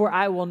 For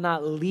I will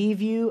not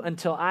leave you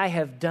until I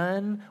have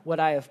done what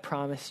I have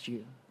promised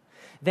you.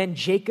 Then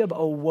Jacob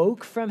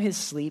awoke from his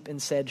sleep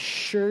and said,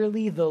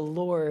 surely the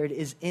Lord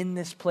is in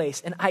this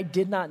place, and I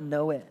did not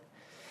know it.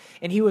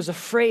 And he was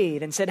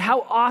afraid and said,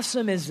 how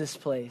awesome is this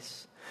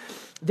place?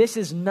 This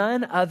is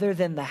none other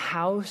than the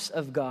house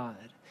of God,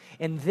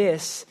 and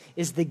this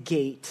is the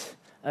gate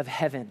of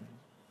heaven.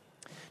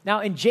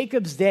 Now in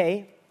Jacob's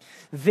day,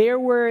 there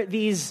were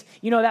these,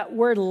 that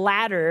word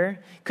ladder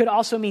could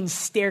also mean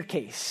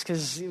staircase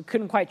because you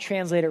couldn't quite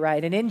translate it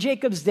right. And in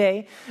Jacob's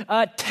day,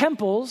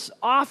 temples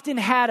often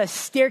had a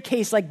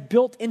staircase like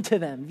built into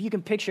them. You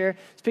can picture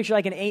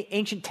like an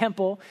ancient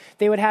temple.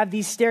 They would have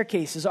these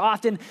staircases.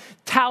 Often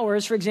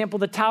towers, for example,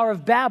 the Tower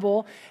of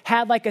Babel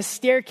had like a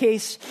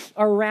staircase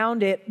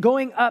around it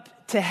going up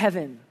to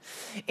heaven.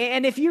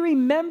 And if you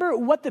remember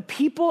what the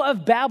people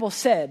of Babel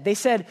said, they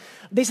said,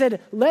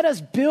 let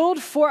us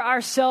build for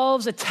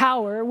ourselves a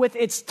tower with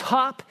its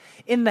top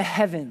in the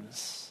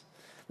heavens.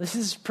 This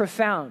is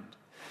profound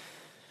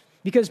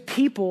because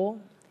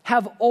people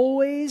have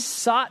always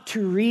sought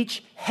to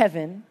reach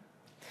heaven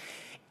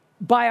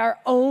by our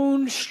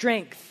own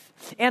strength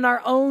and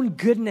our own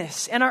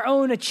goodness and our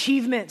own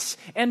achievements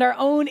and our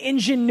own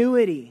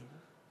ingenuity.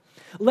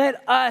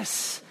 Let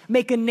us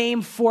make a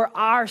name for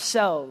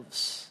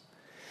ourselves.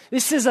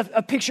 This is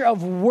a picture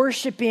of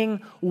worshiping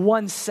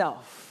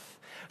oneself.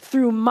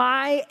 Through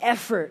my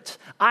effort,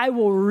 I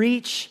will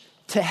reach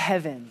to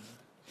heaven.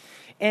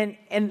 And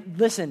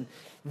listen,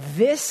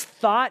 this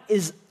thought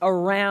is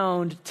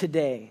around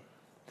today.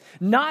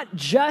 not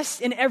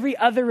just in every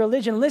other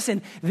religion.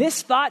 Listen,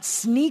 this thought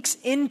sneaks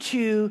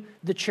into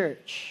the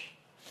church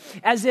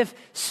as if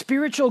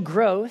spiritual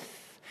growth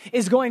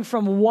is going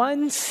from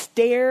one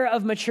stair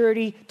of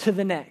maturity to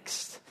the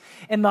next.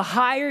 And the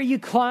higher you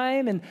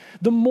climb and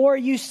the more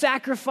you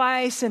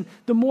sacrifice and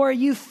the more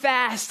you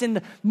fast and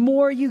the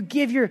more you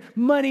give your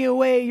money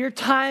away, your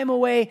time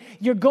away,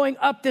 you're going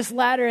up this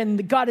ladder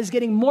and God is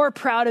getting more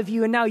proud of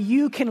you. And now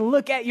you can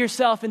look at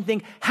yourself and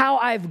think, how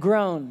I've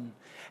grown,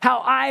 how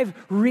I've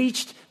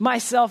reached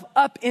myself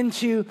up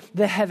into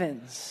the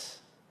heavens.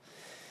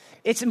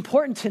 It's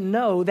important to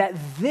know that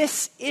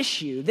this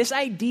issue, this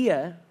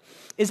idea,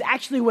 is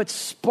actually what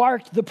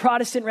sparked the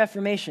Protestant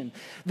Reformation.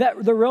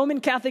 That the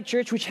Roman Catholic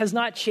Church, which has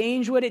not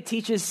changed what it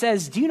teaches,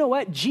 says, do you know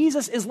what?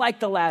 Jesus is like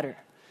the ladder.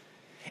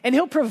 And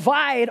he'll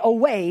provide a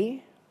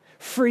way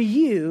for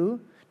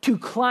you to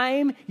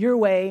climb your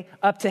way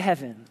up to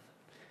heaven.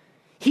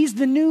 He's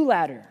the new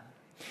ladder.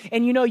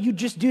 And you know, you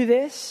just do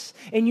this,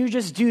 and you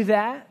just do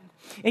that,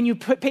 and you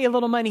pay a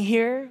little money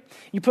here,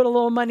 you put a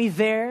little money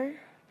there,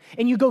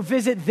 and you go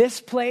visit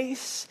this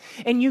place,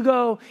 and you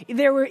go,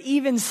 there were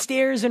even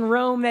stairs in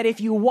Rome that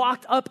if you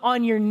walked up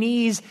on your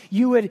knees,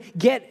 you would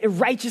get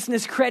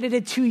righteousness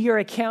credited to your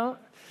account.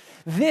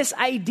 This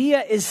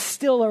idea is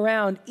still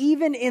around,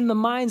 even in the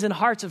minds and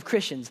hearts of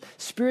Christians.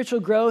 Spiritual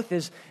growth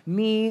is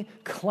me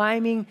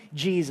climbing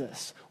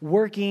Jesus,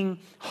 working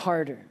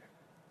harder.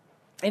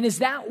 And is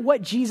that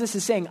what Jesus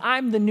is saying?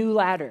 I'm the new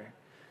ladder,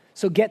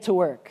 so get to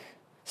work.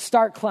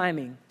 Start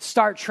climbing,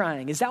 start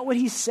trying. Is that what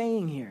he's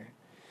saying here?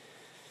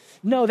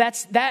 No,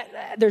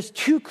 there's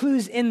two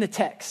clues in the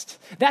text.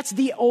 That's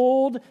the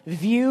old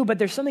view, but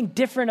there's something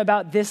different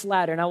about this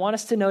ladder. And I want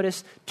us to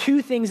notice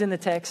two things in the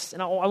text,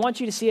 and I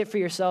want you to see it for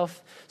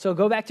yourself. So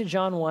go back to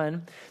John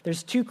 1.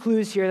 There's two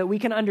clues here that we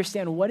can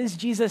understand. What is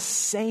Jesus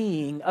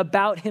saying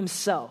about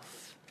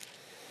himself?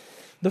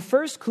 The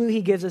first clue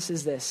he gives us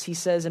is this. He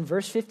says in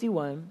verse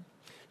 51,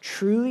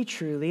 truly,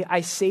 truly,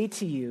 I say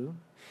to you,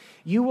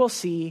 you will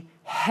see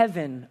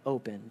heaven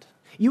opened.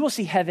 You will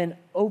see heaven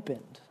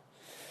opened.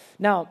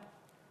 Now,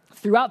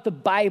 throughout the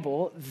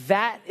Bible,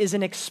 that is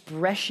an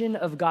expression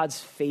of God's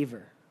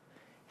favor.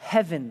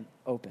 Heaven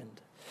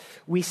opened.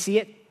 We see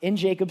it in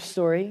Jacob's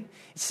story.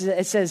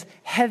 It says,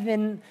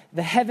 the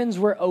heavens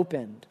were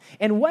opened.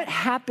 And what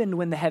happened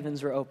when the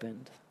heavens were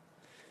opened?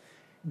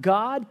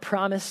 God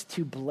promised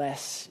to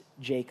bless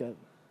Jacob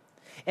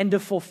and to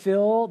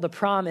fulfill the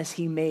promise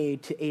he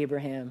made to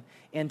Abraham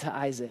and to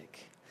Isaac.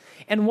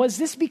 And was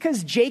this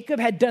because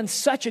Jacob had done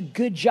such a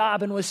good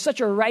job and was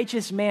such a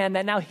righteous man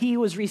that now he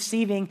was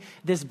receiving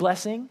this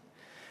blessing?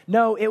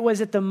 No, it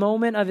was at the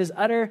moment of his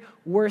utter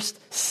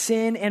worst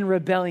sin and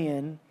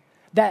rebellion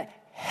that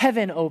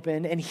heaven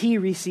opened and he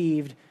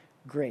received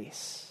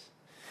grace.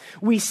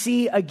 We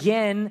see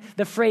again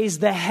the phrase,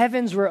 the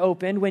heavens were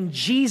opened, when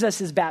Jesus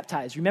is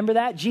baptized. Remember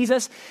that?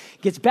 Jesus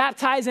gets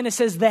baptized and it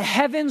says the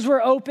heavens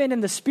were opened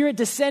and the Spirit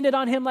descended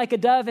on him like a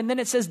dove. And then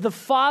it says the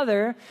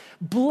Father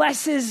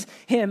blesses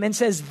him and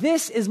says,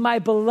 this is my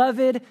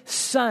beloved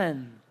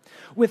Son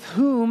with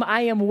whom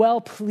I am well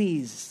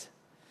pleased.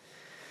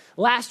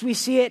 Last, we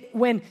see it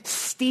when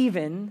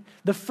Stephen,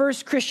 the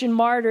first Christian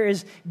martyr,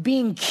 is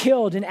being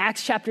killed in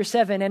Acts chapter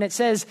 7. And it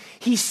says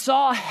he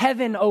saw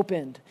heaven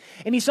opened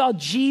and he saw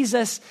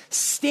Jesus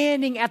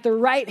standing at the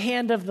right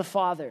hand of the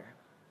Father.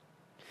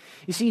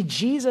 You see,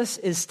 Jesus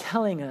is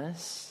telling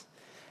us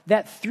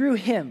that through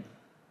him,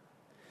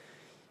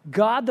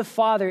 God the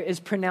Father is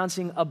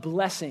pronouncing a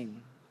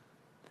blessing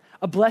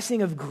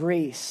of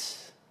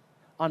grace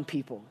on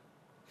people.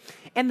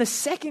 And the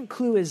second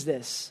clue is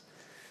this.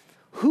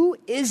 Who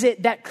is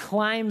it that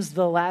climbs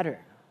the ladder?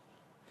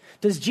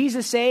 Does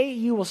Jesus say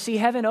you will see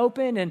heaven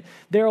open and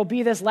there will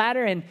be this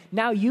ladder and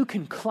now you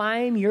can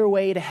climb your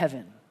way to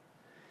heaven?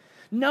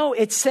 No,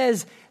 it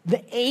says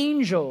the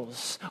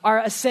angels are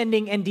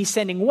ascending and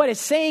descending. What it's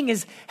saying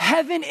is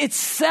heaven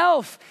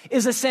itself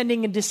is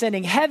ascending and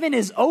descending. Heaven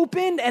is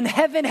opened and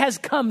heaven has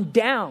come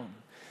down.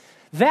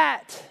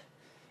 That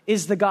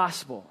is the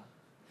gospel.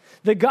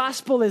 The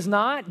gospel is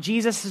not,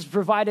 Jesus has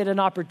provided an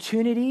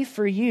opportunity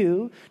for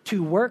you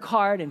to work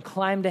hard and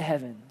climb to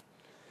heaven.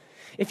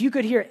 If you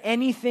could hear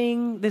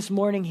anything this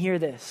morning, hear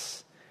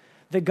this.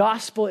 The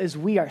gospel is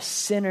we are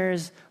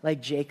sinners like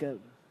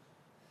Jacob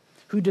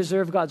who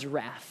deserve God's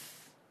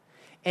wrath.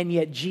 And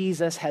yet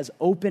Jesus has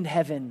opened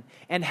heaven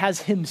and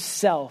has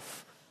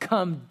himself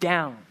come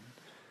down,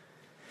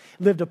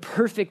 lived a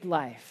perfect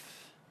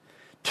life,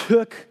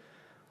 took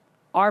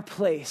our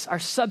place, our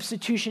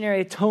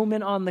substitutionary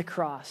atonement on the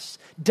cross,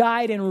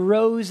 died and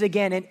rose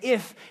again. And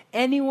if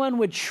anyone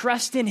would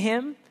trust in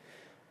him,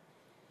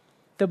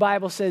 the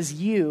Bible says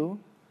you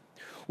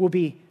will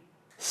be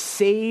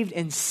saved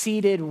and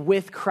seated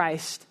with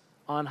Christ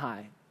on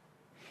high.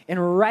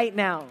 And right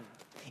now,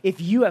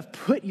 if you have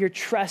put your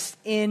trust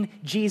in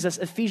Jesus,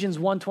 Ephesians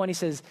 1:20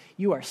 says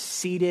you are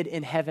seated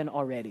in heaven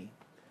already.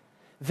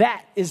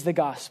 That is the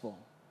gospel.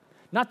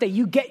 Not that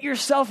you get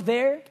yourself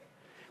there,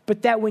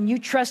 but that when you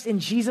trust in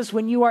Jesus,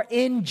 when you are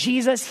in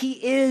Jesus, he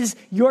is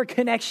your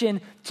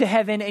connection to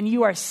heaven and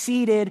you are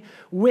seated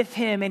with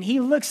him. And he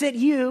looks at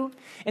you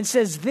and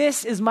says,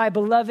 this is my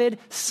beloved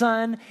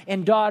son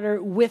and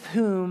daughter with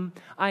whom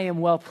I am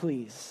well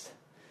pleased.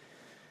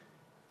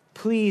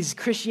 Please,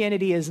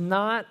 Christianity is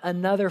not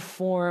another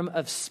form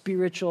of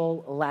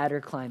spiritual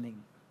ladder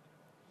climbing.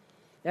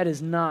 That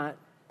is not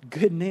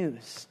good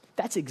news.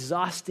 That's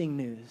exhausting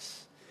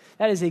news.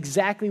 That is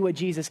exactly what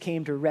Jesus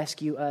came to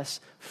rescue us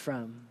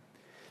from,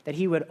 that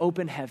he would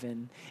open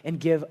heaven and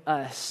give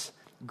us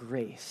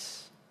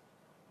grace.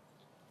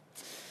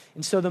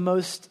 And so the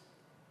most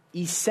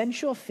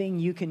essential thing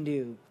you can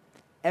do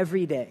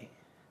every day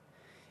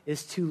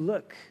is to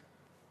look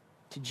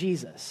to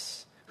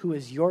Jesus, who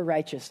is your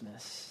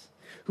righteousness,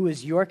 who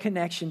is your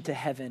connection to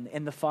heaven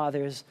and the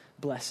Father's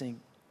blessing.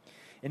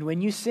 And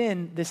when you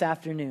sin this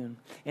afternoon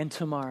and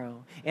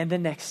tomorrow and the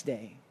next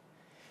day,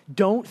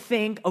 don't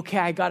think, okay,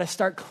 I got to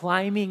start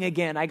climbing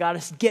again. I got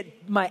to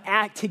get my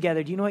act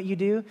together. Do you know what you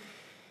do?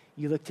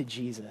 You look to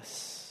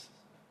Jesus,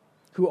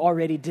 who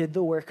already did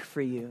the work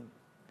for you,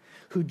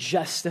 who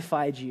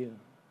justified you,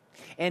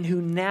 and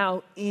who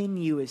now in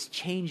you is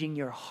changing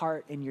your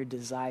heart and your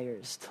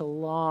desires to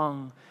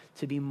long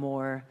to be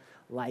more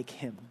like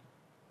him.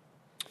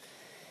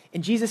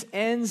 And Jesus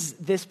ends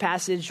this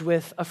passage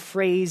with a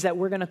phrase that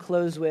we're going to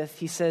close with.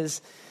 He says,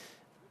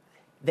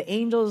 the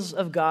angels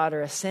of God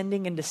are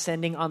ascending and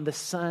descending on the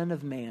Son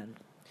of Man.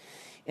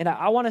 And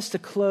I want us to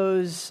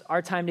close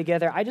our time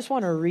together. I just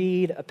want to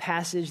read a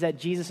passage that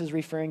Jesus is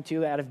referring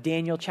to out of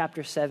Daniel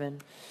chapter 7.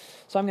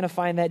 So I'm going to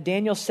find that.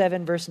 Daniel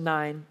 7, verse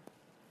 9.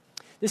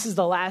 This is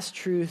the last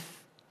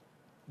truth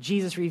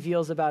Jesus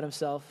reveals about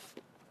himself.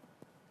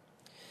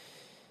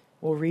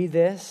 We'll read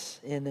this,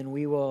 and then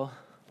we will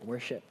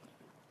worship.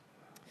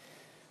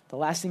 The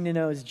last thing to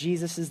know is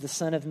Jesus is the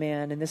Son of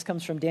Man, and this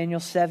comes from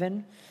Daniel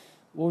 7.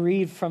 We'll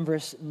read from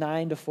verse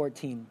 9 to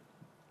 14.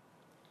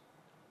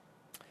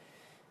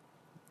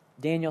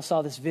 Daniel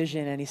saw this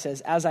vision, and he says,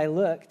 as I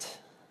looked,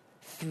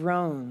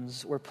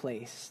 thrones were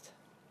placed,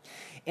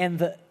 and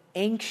the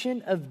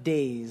Ancient of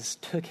Days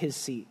took his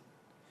seat.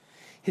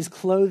 His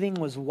clothing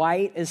was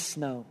white as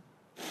snow,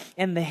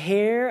 and the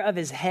hair of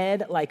his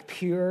head like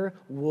pure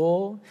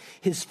wool.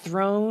 His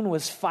throne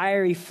was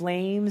fiery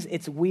flames.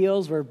 Its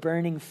wheels were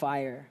burning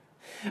fire.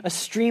 A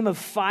stream of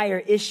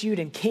fire issued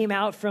and came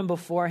out from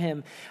before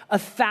him.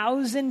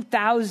 1,000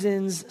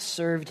 thousands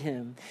served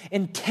him,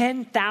 and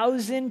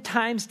 10,000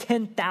 times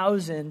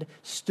 10,000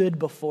 stood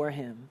before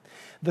him.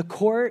 The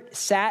court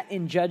sat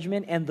in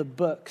judgment, and the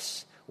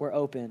books were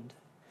opened.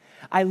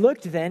 I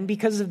looked then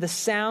because of the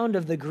sound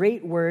of the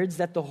great words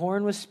that the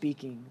horn was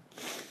speaking.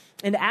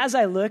 And as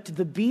I looked,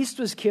 the beast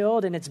was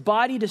killed and its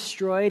body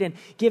destroyed and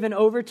given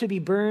over to be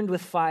burned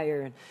with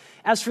fire.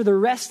 As for the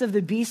rest of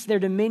the beasts, their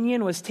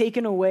dominion was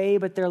taken away,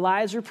 but their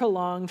lives were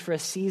prolonged for a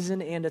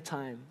season and a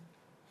time.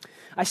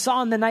 I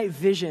saw in the night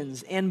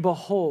visions, and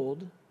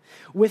behold,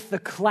 with the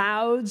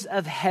clouds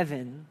of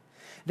heaven,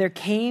 there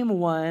came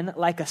one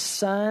like a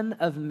son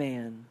of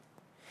man.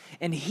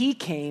 And he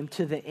came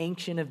to the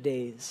Ancient of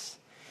Days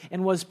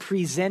and was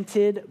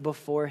presented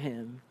before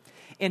him.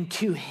 And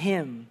to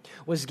him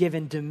was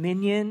given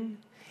dominion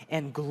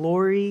and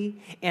glory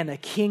and a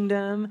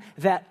kingdom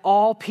that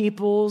all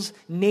peoples,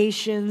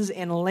 nations,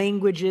 and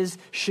languages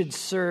should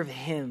serve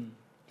him.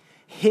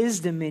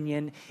 His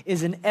dominion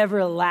is an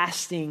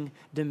everlasting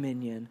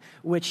dominion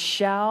which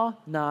shall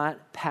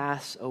not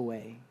pass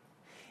away,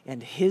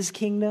 and his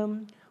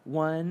kingdom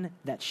one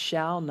that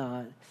shall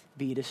not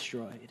be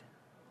destroyed.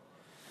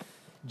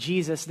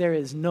 Jesus, there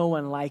is no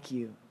one like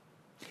you.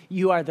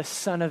 You are the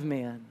Son of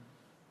Man.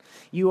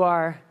 You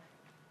are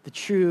the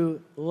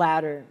true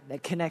ladder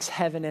that connects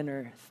heaven and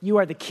earth. You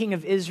are the King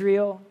of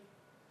Israel.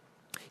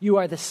 You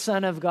are the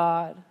Son of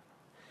God.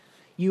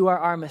 You are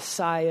our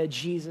Messiah,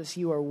 Jesus.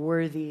 You are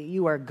worthy.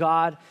 You are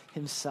God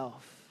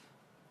himself.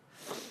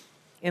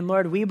 And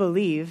Lord, we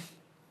believe,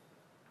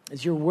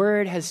 as your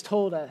word has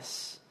told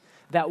us,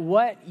 that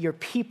what your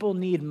people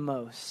need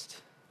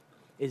most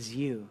is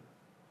you,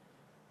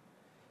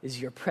 is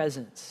your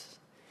presence,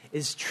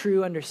 is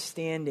true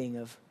understanding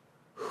of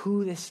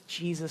who this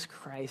Jesus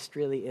Christ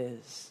really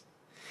is.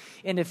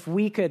 And if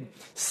we could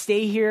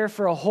stay here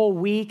for a whole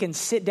week and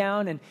sit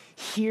down and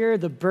hear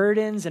the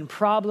burdens and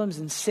problems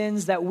and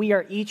sins that we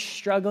are each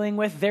struggling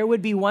with, there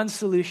would be one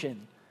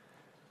solution: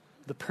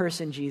 the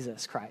person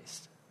Jesus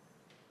Christ.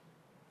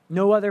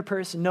 No other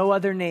person, no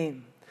other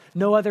name,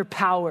 no other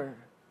power.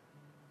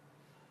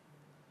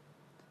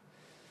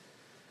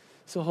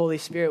 So Holy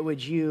Spirit,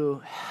 would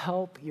you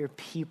help your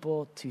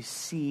people to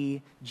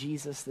see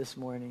Jesus this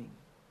morning?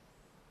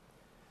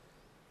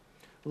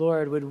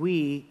 Lord, would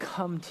we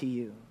come to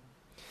you?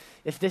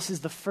 If this is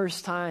the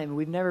first time,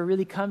 we've never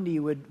really come to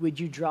you, would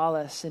you draw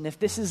us? And if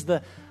this is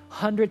the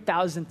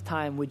 100,000th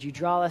time, would you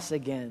draw us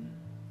again?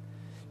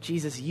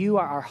 Jesus, you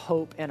are our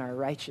hope and our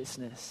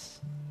righteousness.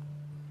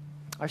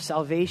 Our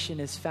salvation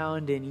is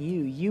found in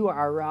you. You are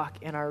our rock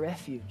and our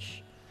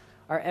refuge,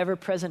 our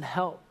ever-present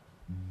help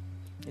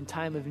in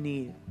time of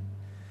need.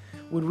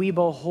 would we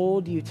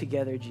behold you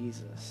together,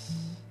 Jesus?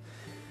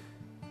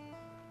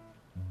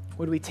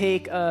 Would we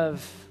take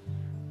of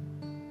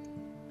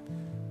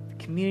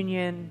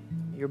communion,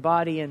 your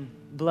body and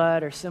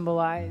blood are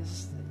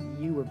symbolized.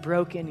 You were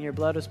broken, your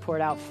blood was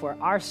poured out for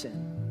our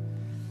sin.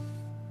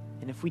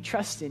 And if we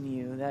trust in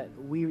you, that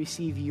we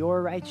receive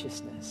your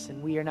righteousness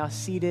and we are now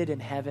seated in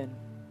heaven.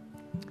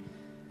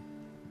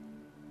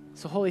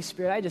 So Holy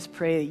Spirit, I just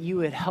pray that you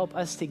would help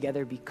us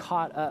together be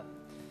caught up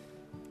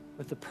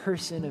with the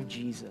person of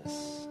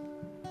Jesus.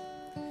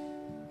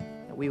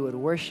 That we would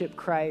worship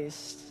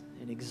Christ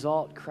and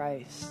exalt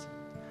Christ,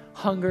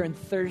 hunger and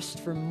thirst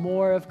for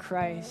more of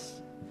Christ.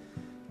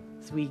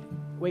 As we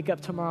wake up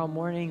tomorrow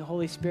morning,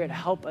 Holy Spirit,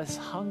 help us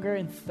hunger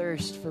and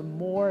thirst for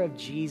more of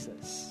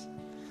Jesus.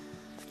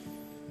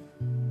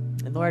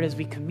 And Lord, as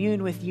we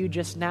commune with you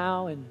just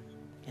now and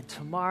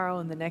tomorrow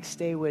and the next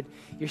day, would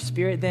your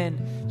Spirit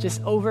then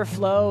just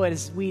overflow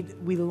as we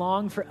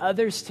long for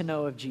others to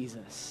know of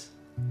Jesus?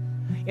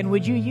 And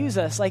would you use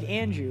us like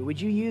Andrew? Would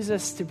you use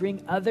us to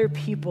bring other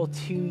people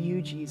to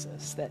you,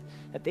 Jesus, that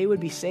they would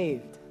be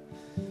saved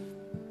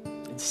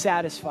and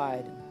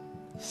satisfied,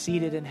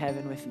 seated in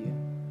heaven with you?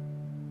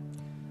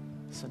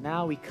 So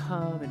now we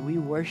come and we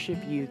worship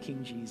you,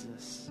 King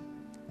Jesus.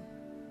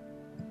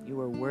 You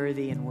are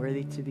worthy and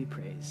worthy to be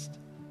praised.